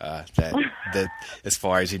 That as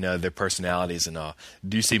far as, their personalities and all.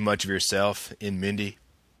 Do you see much of yourself in Mindy?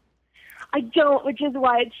 I don't, which is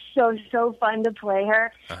why it's so fun to play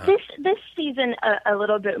her. Uh-huh. This season a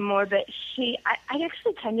little bit more, but I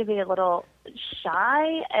actually tend to be a little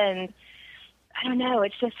shy, and I don't know,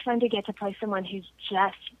 it's just fun to get to play someone who's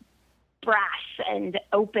just brash and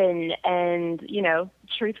open and,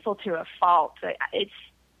 truthful to a fault.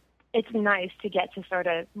 It's nice to get to sort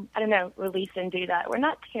of, release and do that. We're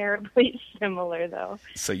not terribly similar, though.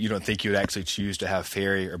 So you don't think you would actually choose to have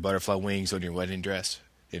fairy or butterfly wings on your wedding dress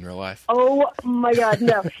in real life? Oh my God,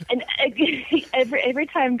 no! And every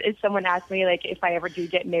time someone asks me, like, if I ever do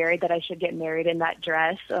get married, that I should get married in that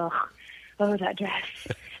dress. Oh, that dress!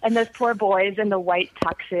 And those poor boys in the white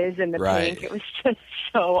tuxes and the pink. It was just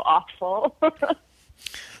so awful.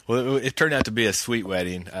 Well, it turned out to be a sweet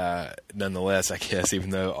wedding, nonetheless, I guess,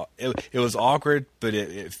 even though it was awkward, but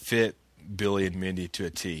it fit Billy and Mindy to a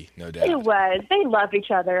T, no doubt. It was. They love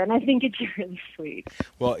each other, and I think it's really sweet.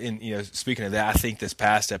 Well, speaking of that, I think this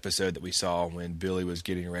past episode that we saw when Billy was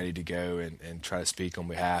getting ready to go and try to speak on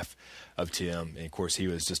behalf of Tim, and of course he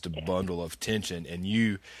was just a bundle of tension, and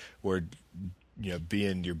you were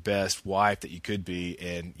being your best wife that you could be,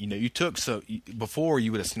 and you took before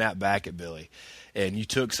you would have snapped back at Billy, and you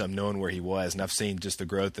took some knowing where he was, and I've seen just the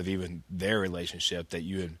growth of even their relationship that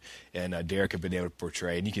you and Derek have been able to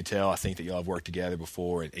portray, and you can tell, I think, that y'all have worked together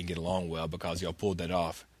before and get along well because y'all pulled that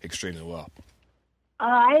off extremely well.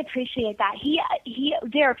 I appreciate that.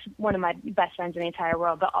 Derek's one of my best friends in the entire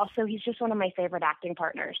world, but also he's just one of my favorite acting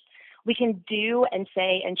partners. We can do and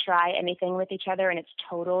say and try anything with each other, and it's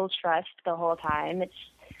total trust the whole time.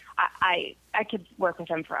 I could work with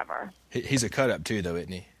him forever. He's a cut-up, too, though,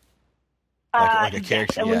 isn't he? Like a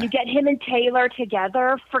character. And when you get him and Taylor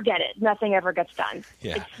together, forget it. Nothing ever gets done.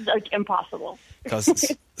 Yeah. It's like impossible. Because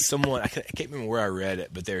I can't remember where I read it,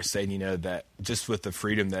 but they were saying, that just with the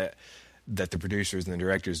freedom that the producers and the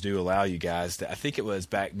directors do allow you guys, I think it was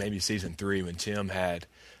back maybe season 3 when Tim had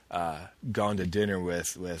gone to dinner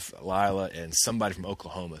with Lila and somebody from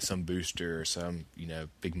Oklahoma, some booster or some,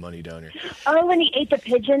 big money donor. Oh, when he ate the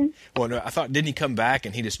pigeon? Well, no, I thought, didn't he come back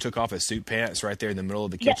and he just took off his suit pants right there in the middle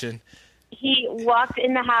of the kitchen? He walked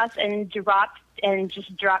in the house and dropped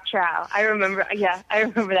trow. I remember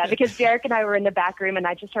that because Derek and I were in the back room and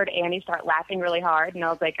I just heard Annie start laughing really hard and I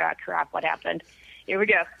was like, oh crap, what happened? Here we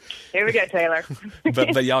go, Taylor.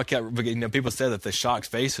 but y'all kept, people said that the shocked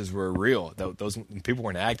faces were real. Those people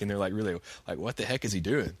weren't acting. They're like really like, what the heck is he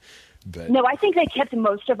doing? But no, I think they kept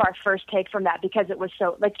most of our first take from that because it was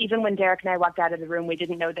so, like, even when Derek and I walked out of the room, we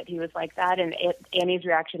didn't know that he was like that, and Annie's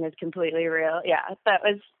reaction is completely real. Yeah, that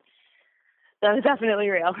was definitely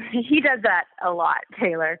real. He does that a lot,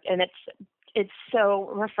 Taylor, and it's so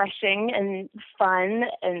refreshing and fun,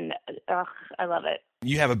 and I love it.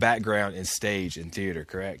 You have a background in stage and theater,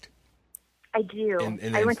 correct? I do.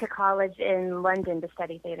 And I went to college in London to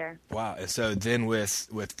study theater. Wow. And so then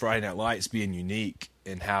with Friday Night Lights being unique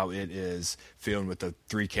in how it is filmed with the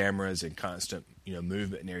 3 cameras and constant,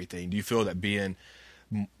 movement and everything, do you feel that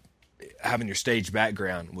having your stage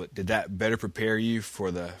background, did that better prepare you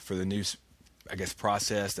for the new, I guess,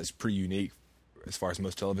 process that's pretty unique as far as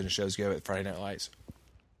most television shows go at Friday Night Lights?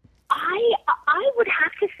 I would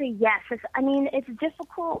have to say yes. It's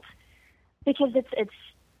difficult because it's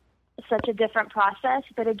such a different process.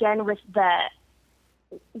 But again, with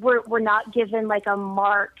we're not given like a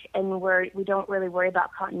mark, and we don't really worry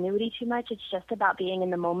about continuity too much. It's just about being in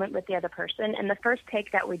the moment with the other person. And the first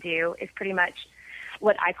take that we do is pretty much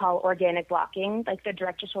what I call organic blocking. Like the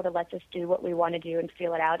director sort of lets us do what we want to do and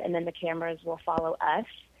feel it out, and then the cameras will follow us.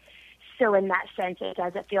 So in that sense,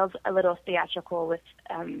 it feels a little theatrical with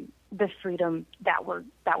the freedom that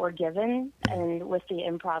we're given, and with the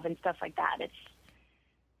improv and stuff like that.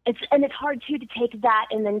 It's hard too to take that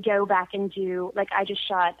and then go back and do, like, I just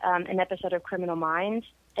shot an episode of Criminal Minds,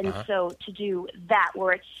 and so to do that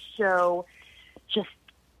where it's so just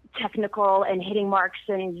technical and hitting marks,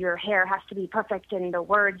 and your hair has to be perfect and the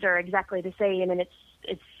words are exactly the same, and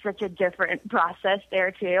it's such a different process there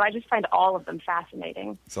too. I just find all of them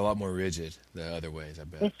fascinating. It's a lot more rigid the other ways, I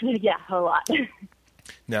bet. Yeah, a lot.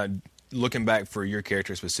 Now, looking back for your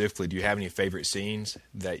character specifically, do you have any favorite scenes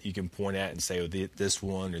that you can point at and say, oh, this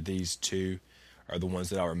one or these two are the ones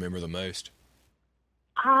that I'll remember the most?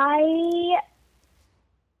 I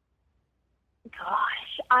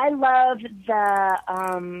love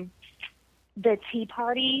the tea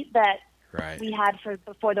party that we had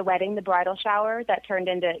before the wedding, the bridal shower that turned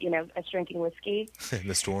into, us drinking whiskey.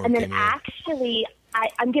 The storm and then came in. Actually,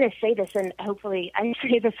 I'm going to say this, and hopefully I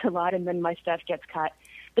say this a lot, and then my stuff gets cut.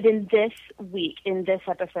 But in this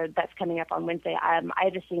episode that's coming up on Wednesday, I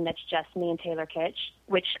have a scene that's just me and Taylor Kitsch,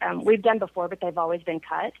 which we've done before, but they've always been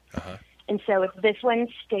cut. And so if this one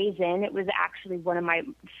stays in, it was actually one of my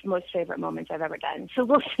most favorite moments I've ever done. So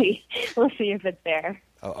we'll see. We'll see if it's there.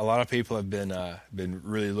 A lot of people have been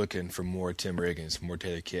really looking for more Tim Riggins, more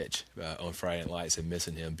Taylor Kitsch on Friday Night Lights, and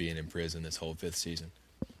missing him being in prison this whole 5th season.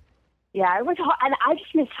 Yeah, and I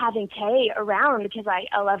just miss having Tay around because I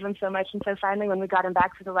love him so much. And so finally, when we got him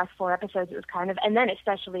back for the last 4 episodes, it was kind of, and then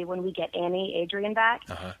especially when we get Adrian back,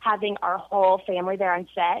 having our whole family there on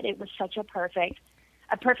set, it was such a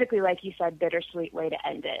perfectly, like you said, bittersweet way to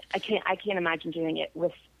end it. I can't imagine doing it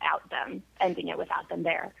without them, ending it without them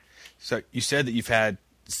there. So you said that you've had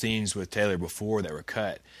scenes with Taylor before that were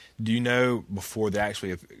cut. Do you know before they actually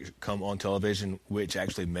have come on television which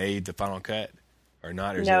actually made the final cut or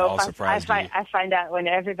not? Or is it all surprise to you? I find out when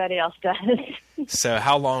everybody else does. So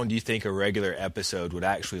how long do you think a regular episode would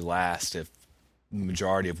actually last if the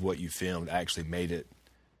majority of what you filmed actually made it?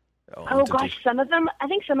 Oh gosh, I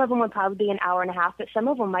think some of them would probably be an hour and a half, but some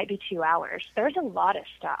of them might be 2 hours. There's a lot of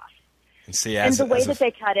stuff. And the way that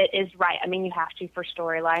they cut it is right. I mean, you have to for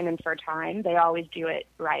storyline and for time. They always do it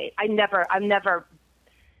right. I'm never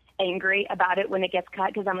angry about it when it gets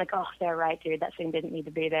cut because I'm like, oh, they're right, dude. That scene didn't need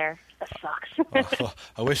to be there. That sucks. Well,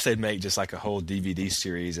 I wish they'd make just like a whole DVD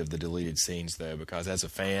series of the deleted scenes, though, because as a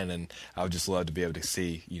fan, and I would just love to be able to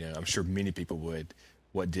see, I'm sure many people would,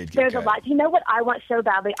 what did get There's cut. A lot. You know what I want so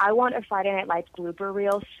badly? I want a Friday Night Lights blooper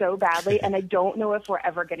reel so badly, and I don't know if we're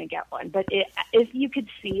ever going to get one. But if you could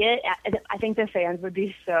see it, I think the fans would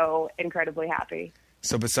be so incredibly happy.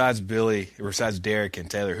 So besides Derek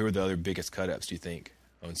and Taylor, who are the other biggest cut-ups, do you think,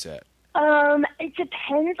 on set? It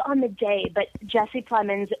depends on the day, but Jesse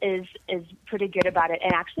Plemons is pretty good about it,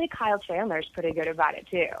 and actually Kyle Chandler's pretty good about it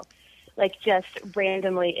too. Like just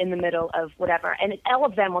randomly in the middle of whatever. And all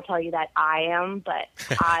of them will tell you that I am, but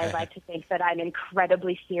I like to think that I'm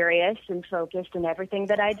incredibly serious and focused in everything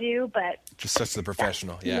that I do. But just such the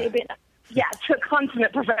professional, yeah. It's a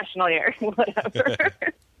consummate professional here, whatever.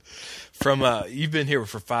 You've been here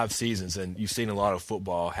for 5 seasons, and you've seen a lot of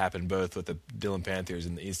football happen both with the Dillon Panthers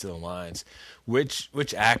and the East Dillon Lions.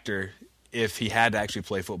 Which actor, if he had to actually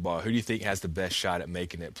play football, who do you think has the best shot at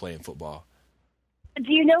making it playing football?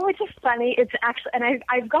 Do you know what's funny? It's actually, and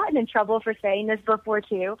I've gotten in trouble for saying this before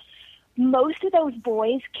too. Most of those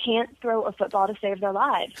boys can't throw a football to save their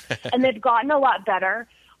lives, and they've gotten a lot better.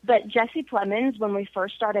 But Jesse Plemons, when we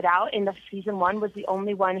first started out in the season 1, was the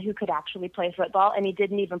only one who could actually play football, and he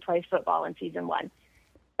didn't even play football in season 1.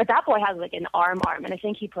 But that boy has like an arm, and I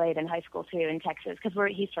think he played in high school too in Texas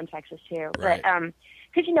because he's from Texas too. Right. But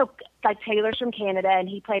because like Taylor's from Canada and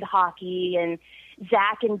he played hockey, and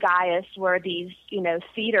Zach and Gaius were these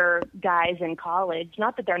theater guys in college.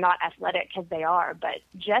 Not that they're not athletic, because they are, but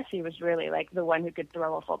Jesse was really like the one who could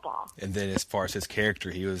throw a football. And then as far as his character,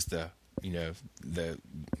 he was the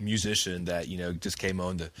musician that just came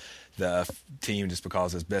on the team just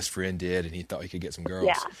because his best friend did, and he thought he could get some girls.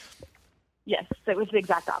 Yeah. Yes, it was the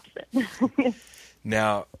exact opposite.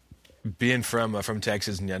 Now, being from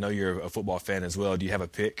Texas, and I know you're a football fan as well, do you have a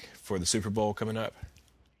pick for the Super Bowl coming up?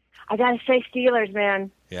 I gotta say Steelers,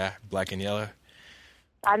 man. Yeah, black and yellow.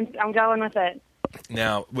 I'm going with it.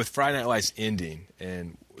 Now, with Friday Night Lights ending,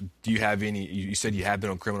 and do you have any? You said you have been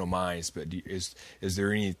on Criminal Minds, but is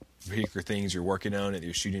there any particular things you're working on that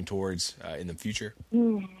you're shooting towards in the future?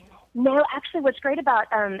 No, actually, what's great about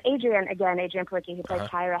Adrian Palicki, who plays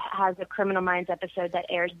Tyra, has a Criminal Minds episode that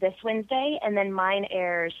airs this Wednesday, and then mine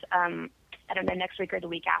airs, I don't know, next week or the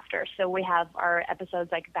week after. So we have our episodes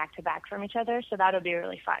like back to back from each other, so that'll be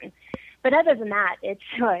really fun. But other than that,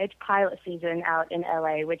 it's pilot season out in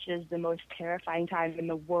LA, which is the most terrifying time in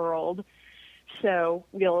the world. So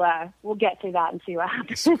we'll get through that and see what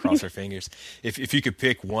happens. Cross our fingers. If you could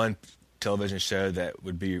pick one television show that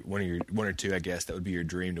would be one or two, I guess, that would be your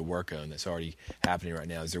dream to work on that's already happening right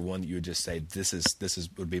now, is there one that you would just say this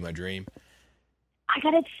would be my dream? I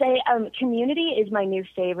gotta say, Community is my new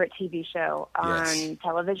favorite TV show on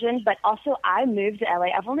television. But also, I moved to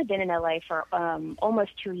LA. I've only been in LA for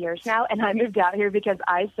almost 2 years now, and I moved out here because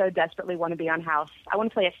I so desperately want to be on House. I want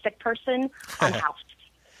to play a sick person on House.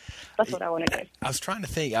 That's what I want to do. I was trying to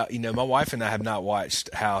think. My wife and I have not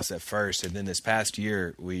watched House at first, and then this past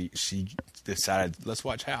year she decided let's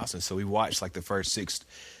watch House, and so we watched like the first 6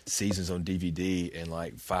 seasons on DVD in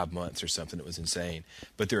like 5 months or something. It was insane.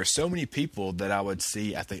 But there are so many people that I would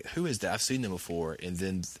see. I think, who is that? I've seen them before, and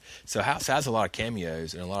then so House has a lot of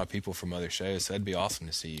cameos and a lot of people from other shows. So it'd be awesome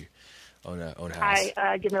to see you on House.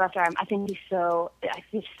 Give me left arm. I think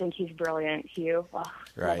he's brilliant, Hugh. Oh,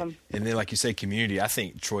 right. Love him. And then, like you say, Community, I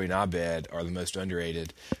think Troy and Abed are the most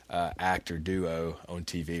underrated actor duo on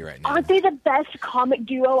TV right now. Aren't they the best comic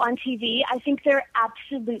duo on TV? I think they're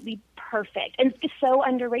absolutely perfect. And it's so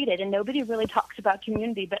underrated, and nobody really talks about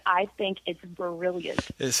Community, but I think it's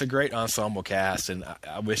brilliant. It's a great ensemble cast, and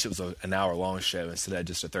I wish it was an hour-long show instead of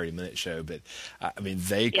just a 30-minute show. But,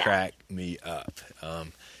 they crack me up.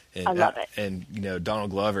 I love it. And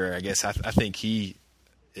Donald Glover, I guess I think he's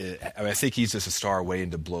just a star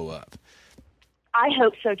waiting to blow up. I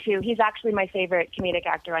hope so too. He's actually my favorite comedic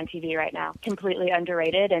actor on TV right now. Completely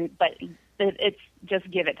underrated, but it's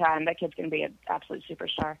just give it time. That kid's going to be an absolute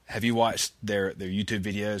superstar. Have you watched their YouTube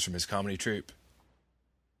videos from his comedy troupe?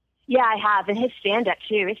 Yeah, I have, and his stand-up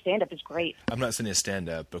too. His stand-up is great. I'm not saying his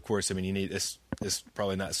stand-up, but of course, you need this. It's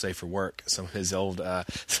probably not safe for work. Some of his old,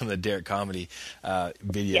 some of the Derek comedy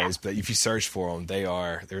videos, but if you search for them,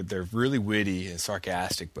 they're really witty and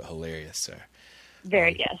sarcastic, but hilarious. So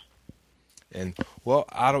very yes. And well,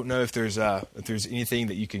 I don't know if there's anything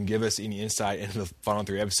that you can give us, any insight into the final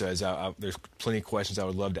 3 episodes. There's plenty of questions I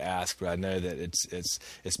would love to ask, but I know that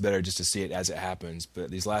it's better just to see it as it happens.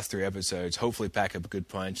 But these last 3 episodes hopefully pack up a good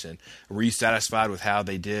punch. And were you satisfied with how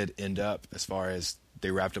they did end up as far as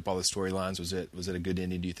they wrapped up all the storylines? Was it a good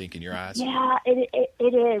ending, do you think, in your eyes? Yeah,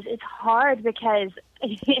 it is. It's hard because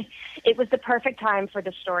it was the perfect time for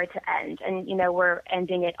the story to end. And, we're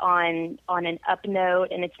ending it on an up note,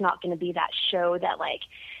 and it's not going to be that show that,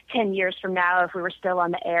 10 years from now, if we were still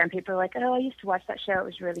on the air and people are like, oh, I used to watch that show, it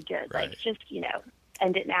was really good. Right. Just,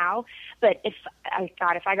 end it now. But if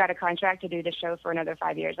I got a contract to do the show for another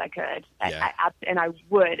 5 years, I could. Yeah. And I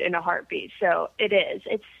would in a heartbeat. So it is.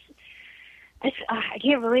 I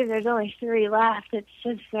can't believe there's only 3 left. It's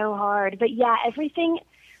just so hard. But yeah, everything,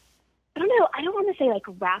 I don't know. I don't want to say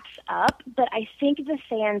wraps up, but I think the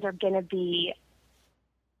fans are going to be,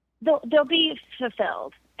 they'll be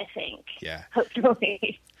fulfilled, I think. Yeah.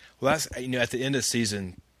 Hopefully. Well, that's, at the end of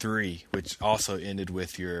season 3, which also ended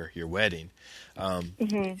with your wedding,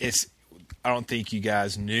 it's, I don't think you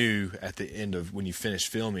guys knew at the end of when you finished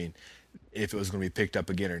filming if it was going to be picked up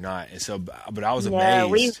again or not. And so, but I was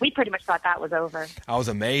amazed. We pretty much thought that was over. I was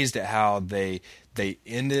amazed at how they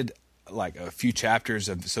ended a few chapters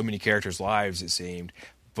of so many characters' lives, it seemed,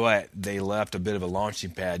 but they left a bit of a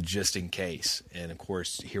launching pad just in case. And of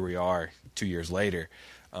course, here we are 2 years later.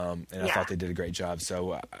 And I thought they did a great job.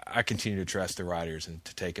 So I continue to trust the writers and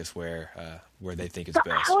to take us where they think is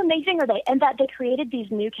best. How amazing are they? And that they created these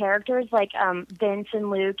new characters like Vince and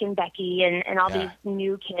Luke and Becky and all these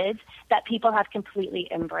new kids that people have completely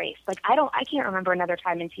embraced. I can't remember another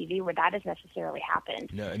time in TV where that has necessarily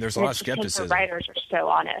happened. No, and there's a lot of skepticism. The writers are so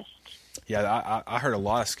honest. Yeah, I heard a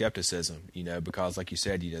lot of skepticism, because like you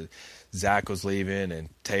said, Zach was leaving, and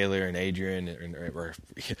Taylor and Adrian, Tim and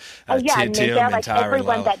Tyra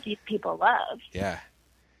everyone and that these people love. Yeah.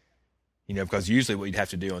 Because usually what you'd have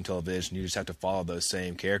to do on television, you just have to follow those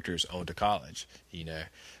same characters on to college.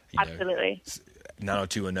 Absolutely.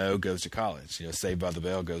 90210 goes to college. Saved by the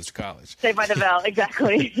Bell goes to college. Saved by the Bell,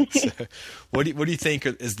 exactly. So, what do you think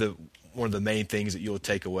is one of the main things that you'll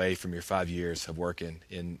take away from your 5 years of working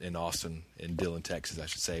in Austin, in Dillon, Texas, I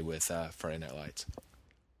should say, with Friday Night Lights?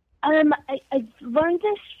 I learned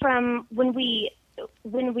this from when we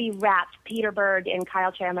wrapped. Peter Berg and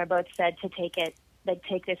Kyle Chandler both said to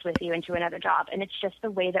take this with you into another job, and it's just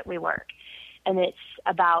the way that we work, and it's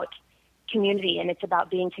about community, and it's about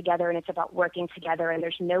being together, and it's about working together, and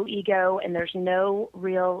there's no ego, and there's no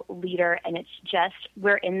real leader, and it's just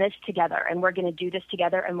we're in this together, and we're going to do this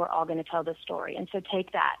together, and we're all going to tell this story. And so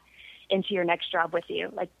take that into your next job with you.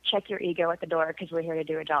 Like, check your ego at the door, because we're here to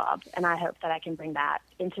do a job, and I hope that I can bring that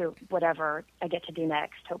into whatever I get to do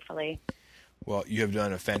next, hopefully. Well, you have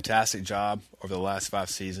done a fantastic job over the last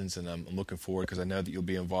 5 seasons, and I'm looking forward, because I know that you'll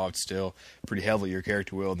be involved still pretty heavily, your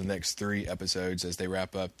character will, in the next 3 episodes as they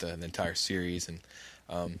wrap up the entire series. And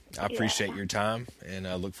I appreciate your time, and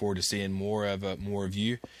I look forward to seeing more of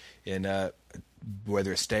you, in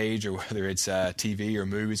whether it's stage or whether it's TV or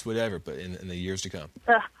movies, whatever, but in the years to come.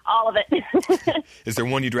 All of it. Is there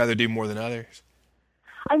one you'd rather do more than others?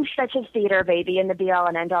 I'm such a theater baby, and the be-all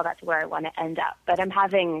and end-all, that's where I want to end up. But I'm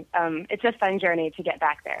having, it's a fun journey to get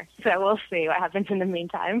back there. So we'll see what happens in the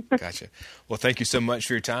meantime. Gotcha. Well, thank you so much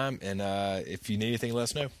for your time, and if you need anything, let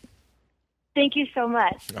us know. Thank you so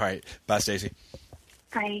much. All right. Bye, Stacey.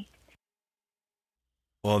 Bye.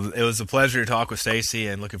 Well, it was a pleasure to talk with Stacey,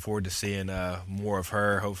 and looking forward to seeing more of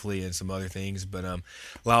her, hopefully, and some other things. But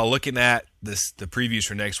Lyle, looking at the previews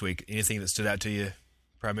for next week, anything that stood out to you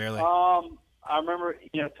primarily? I remember,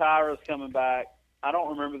 Tyra's coming back. I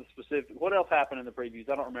don't remember the specific. What else happened in the previews?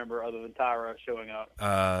 I don't remember other than Tyra showing up.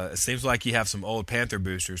 It seems like you have some old Panther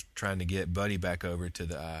boosters trying to get Buddy back over to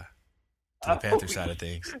the Panther side of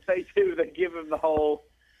things. They do. They give him the whole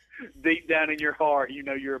deep down in your heart,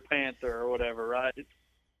 you're a Panther or whatever, right?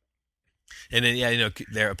 And then,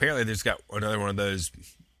 there's got another one of those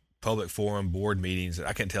public forum board meetings.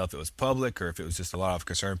 I can't tell if it was public or if it was just a lot of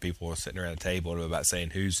concerned people sitting around a table about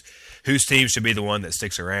saying whose team should be the one that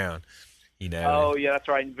sticks around. Oh, yeah, that's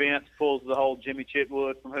right. And Vince pulls the whole Jimmy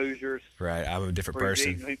Chitwood from Hoosiers. Right, I'm a different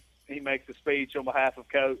person. He makes a speech on behalf of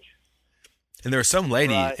Coach. And there was some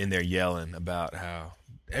lady in there yelling about how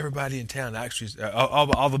everybody in town actually,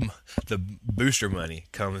 all the booster money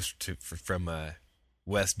comes from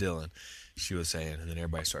West Dillon, she was saying, and then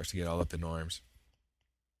everybody starts to get all up in arms.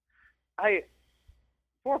 Hey,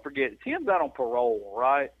 before I forget, Tim's out on parole,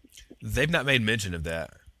 right? They've not made mention of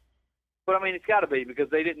that. But, it's got to be, because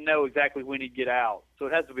they didn't know exactly when he'd get out. So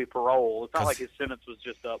it has to be parole. It's not like his sentence was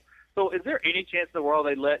just up. So is there any chance in the world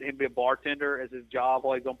they let him be a bartender as his job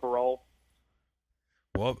while he's on parole?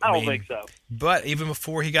 Well, I don't think so. But even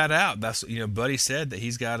before he got out, that's Buddy said that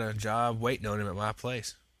he's got a job waiting on him at my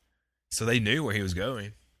place. So they knew where he was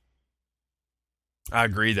going. I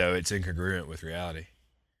agree, though. It's incongruent with reality.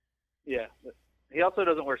 Yeah. He also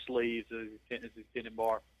doesn't wear sleeves as his tenant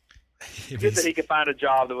bar. It's good that he could find a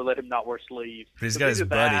job that would let him not wear sleeves. But he's got his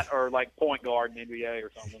buddy. That or like point guard in the NBA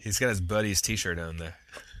or something. He's got his buddy's T-shirt on there.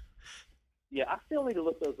 Yeah, I still need to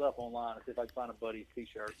look those up online and see if I can find a buddy's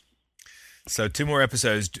T-shirt. So 2 more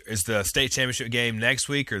episodes. Is the state championship game next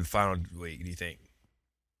week or the final week, do you think?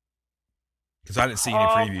 Because I didn't see any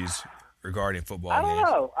previews regarding football games. I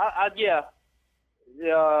don't know.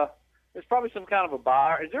 Yeah, there's probably some kind of a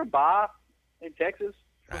bye. Is there a bye in Texas?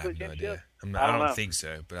 I have no idea. I don't think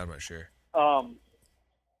so, but I'm not sure. I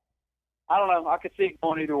don't know. I could see it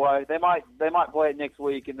going either way. They might play it next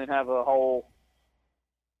week and then have a whole,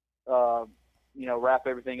 wrap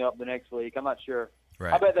everything up the next week. I'm not sure.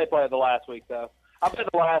 Right. I bet they play it the last week, though. I bet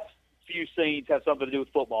the last few scenes have something to do with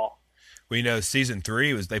football. Well, season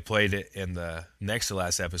 3 they played it in the next to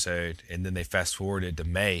last episode, and then they fast forwarded to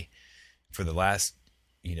May for the last,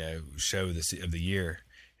 show of the year.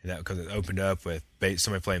 And that because it opened up with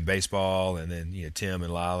somebody playing baseball, and then Tim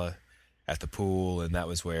and Lila at the pool, and that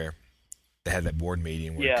was where they had that board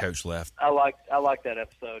meeting where Coach left. I like that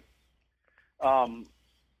episode.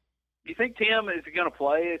 You think Tim is going to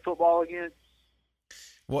play football again?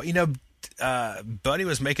 Well, Buddy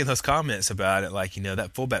was making those comments about it, like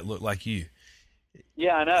that fullback looked like you.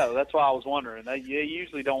 Yeah, I know. That's why I was wondering. They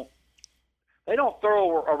usually don't. They don't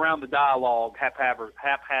throw around the dialogue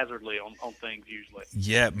haphazardly on things usually.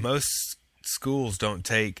 Yeah, most schools don't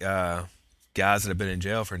take guys that have been in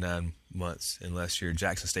jail for 9 months unless you're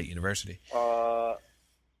Jackson State University. I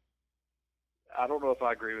don't know if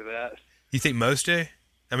I agree with that. You think most do?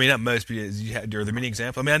 I mean, not most, but are there many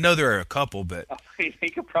examples? I mean, I know there are a couple, but... he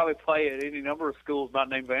could probably play at any number of schools not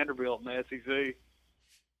named Vanderbilt in the SEC.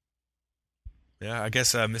 Yeah, I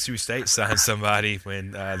guess Mississippi State signed somebody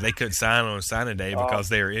when they couldn't sign on signing day because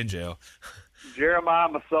they were in jail. Jeremiah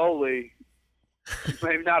Masoli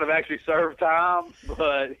maybe not have actually served time,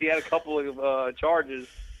 but he had a couple of charges.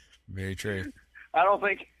 Very true. I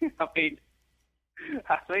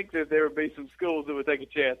think that there would be some schools that would take a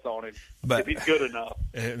chance on him if he's good enough.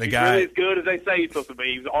 He's really as good as they say he's supposed to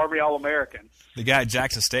be. He was Army All-American. The guy at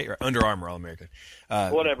Jackson State, or Under Armour All-American.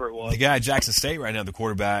 Whatever it was. The guy at Jackson State right now, the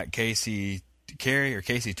quarterback, Casey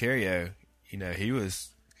Terrio, he was.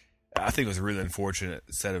 I think it was a really unfortunate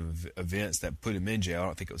set of events that put him in jail. I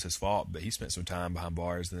don't think it was his fault, but he spent some time behind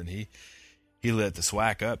bars, and then he lit the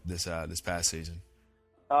SWAC up this past season.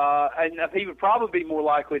 And he would probably be more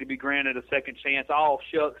likely to be granted a second chance. Oh,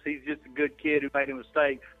 shucks, he's just a good kid who made a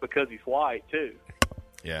mistake because he's white, too.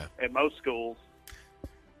 Yeah. At most schools.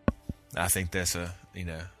 I think that's a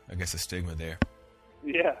stigma there.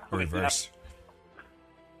 Yeah. Reverse.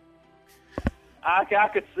 I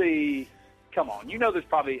could see, come on, there's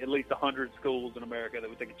probably at least 100 schools in America that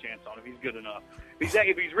would take a chance on him if he's good enough.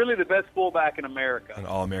 If he's really the best fullback in America. An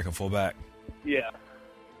All-American fullback. Yeah.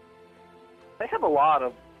 They have a lot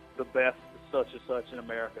of the best such and such in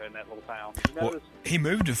America in that little town. Well, he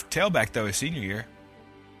moved to tailback, though, his senior year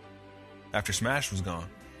after Smash was gone.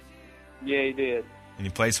 Yeah, he did. And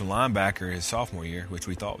he played some linebacker his sophomore year, which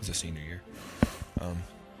we thought was his senior year.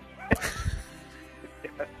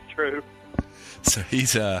 That's true. So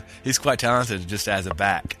he's quite talented just as a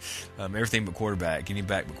back. Everything but quarterback. Any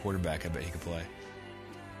back but quarterback, I bet he could play.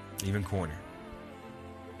 Even corner.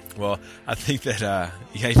 Well, I think that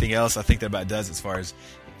you got anything else? I think that about does as far as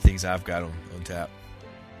things I've got on tap.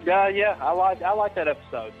 Yeah, I like that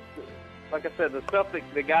episode. Like I said, the stuff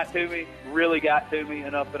that got to me really got to me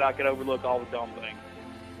enough that I could overlook all the dumb things.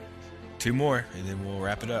 2 more, and then we'll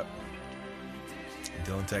wrap it up.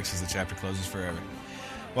 Dillon, Texas, the chapter closes forever.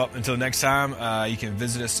 Well, until next time, you can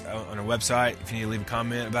visit us on our website. If you need to leave a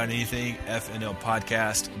comment about anything,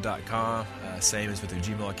 fnlpodcast.com. Same as with our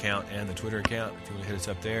Gmail account and the Twitter account. If you want to hit us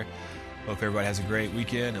up there. Hope everybody has a great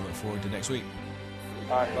weekend and look forward to next week.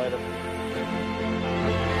 All right, later.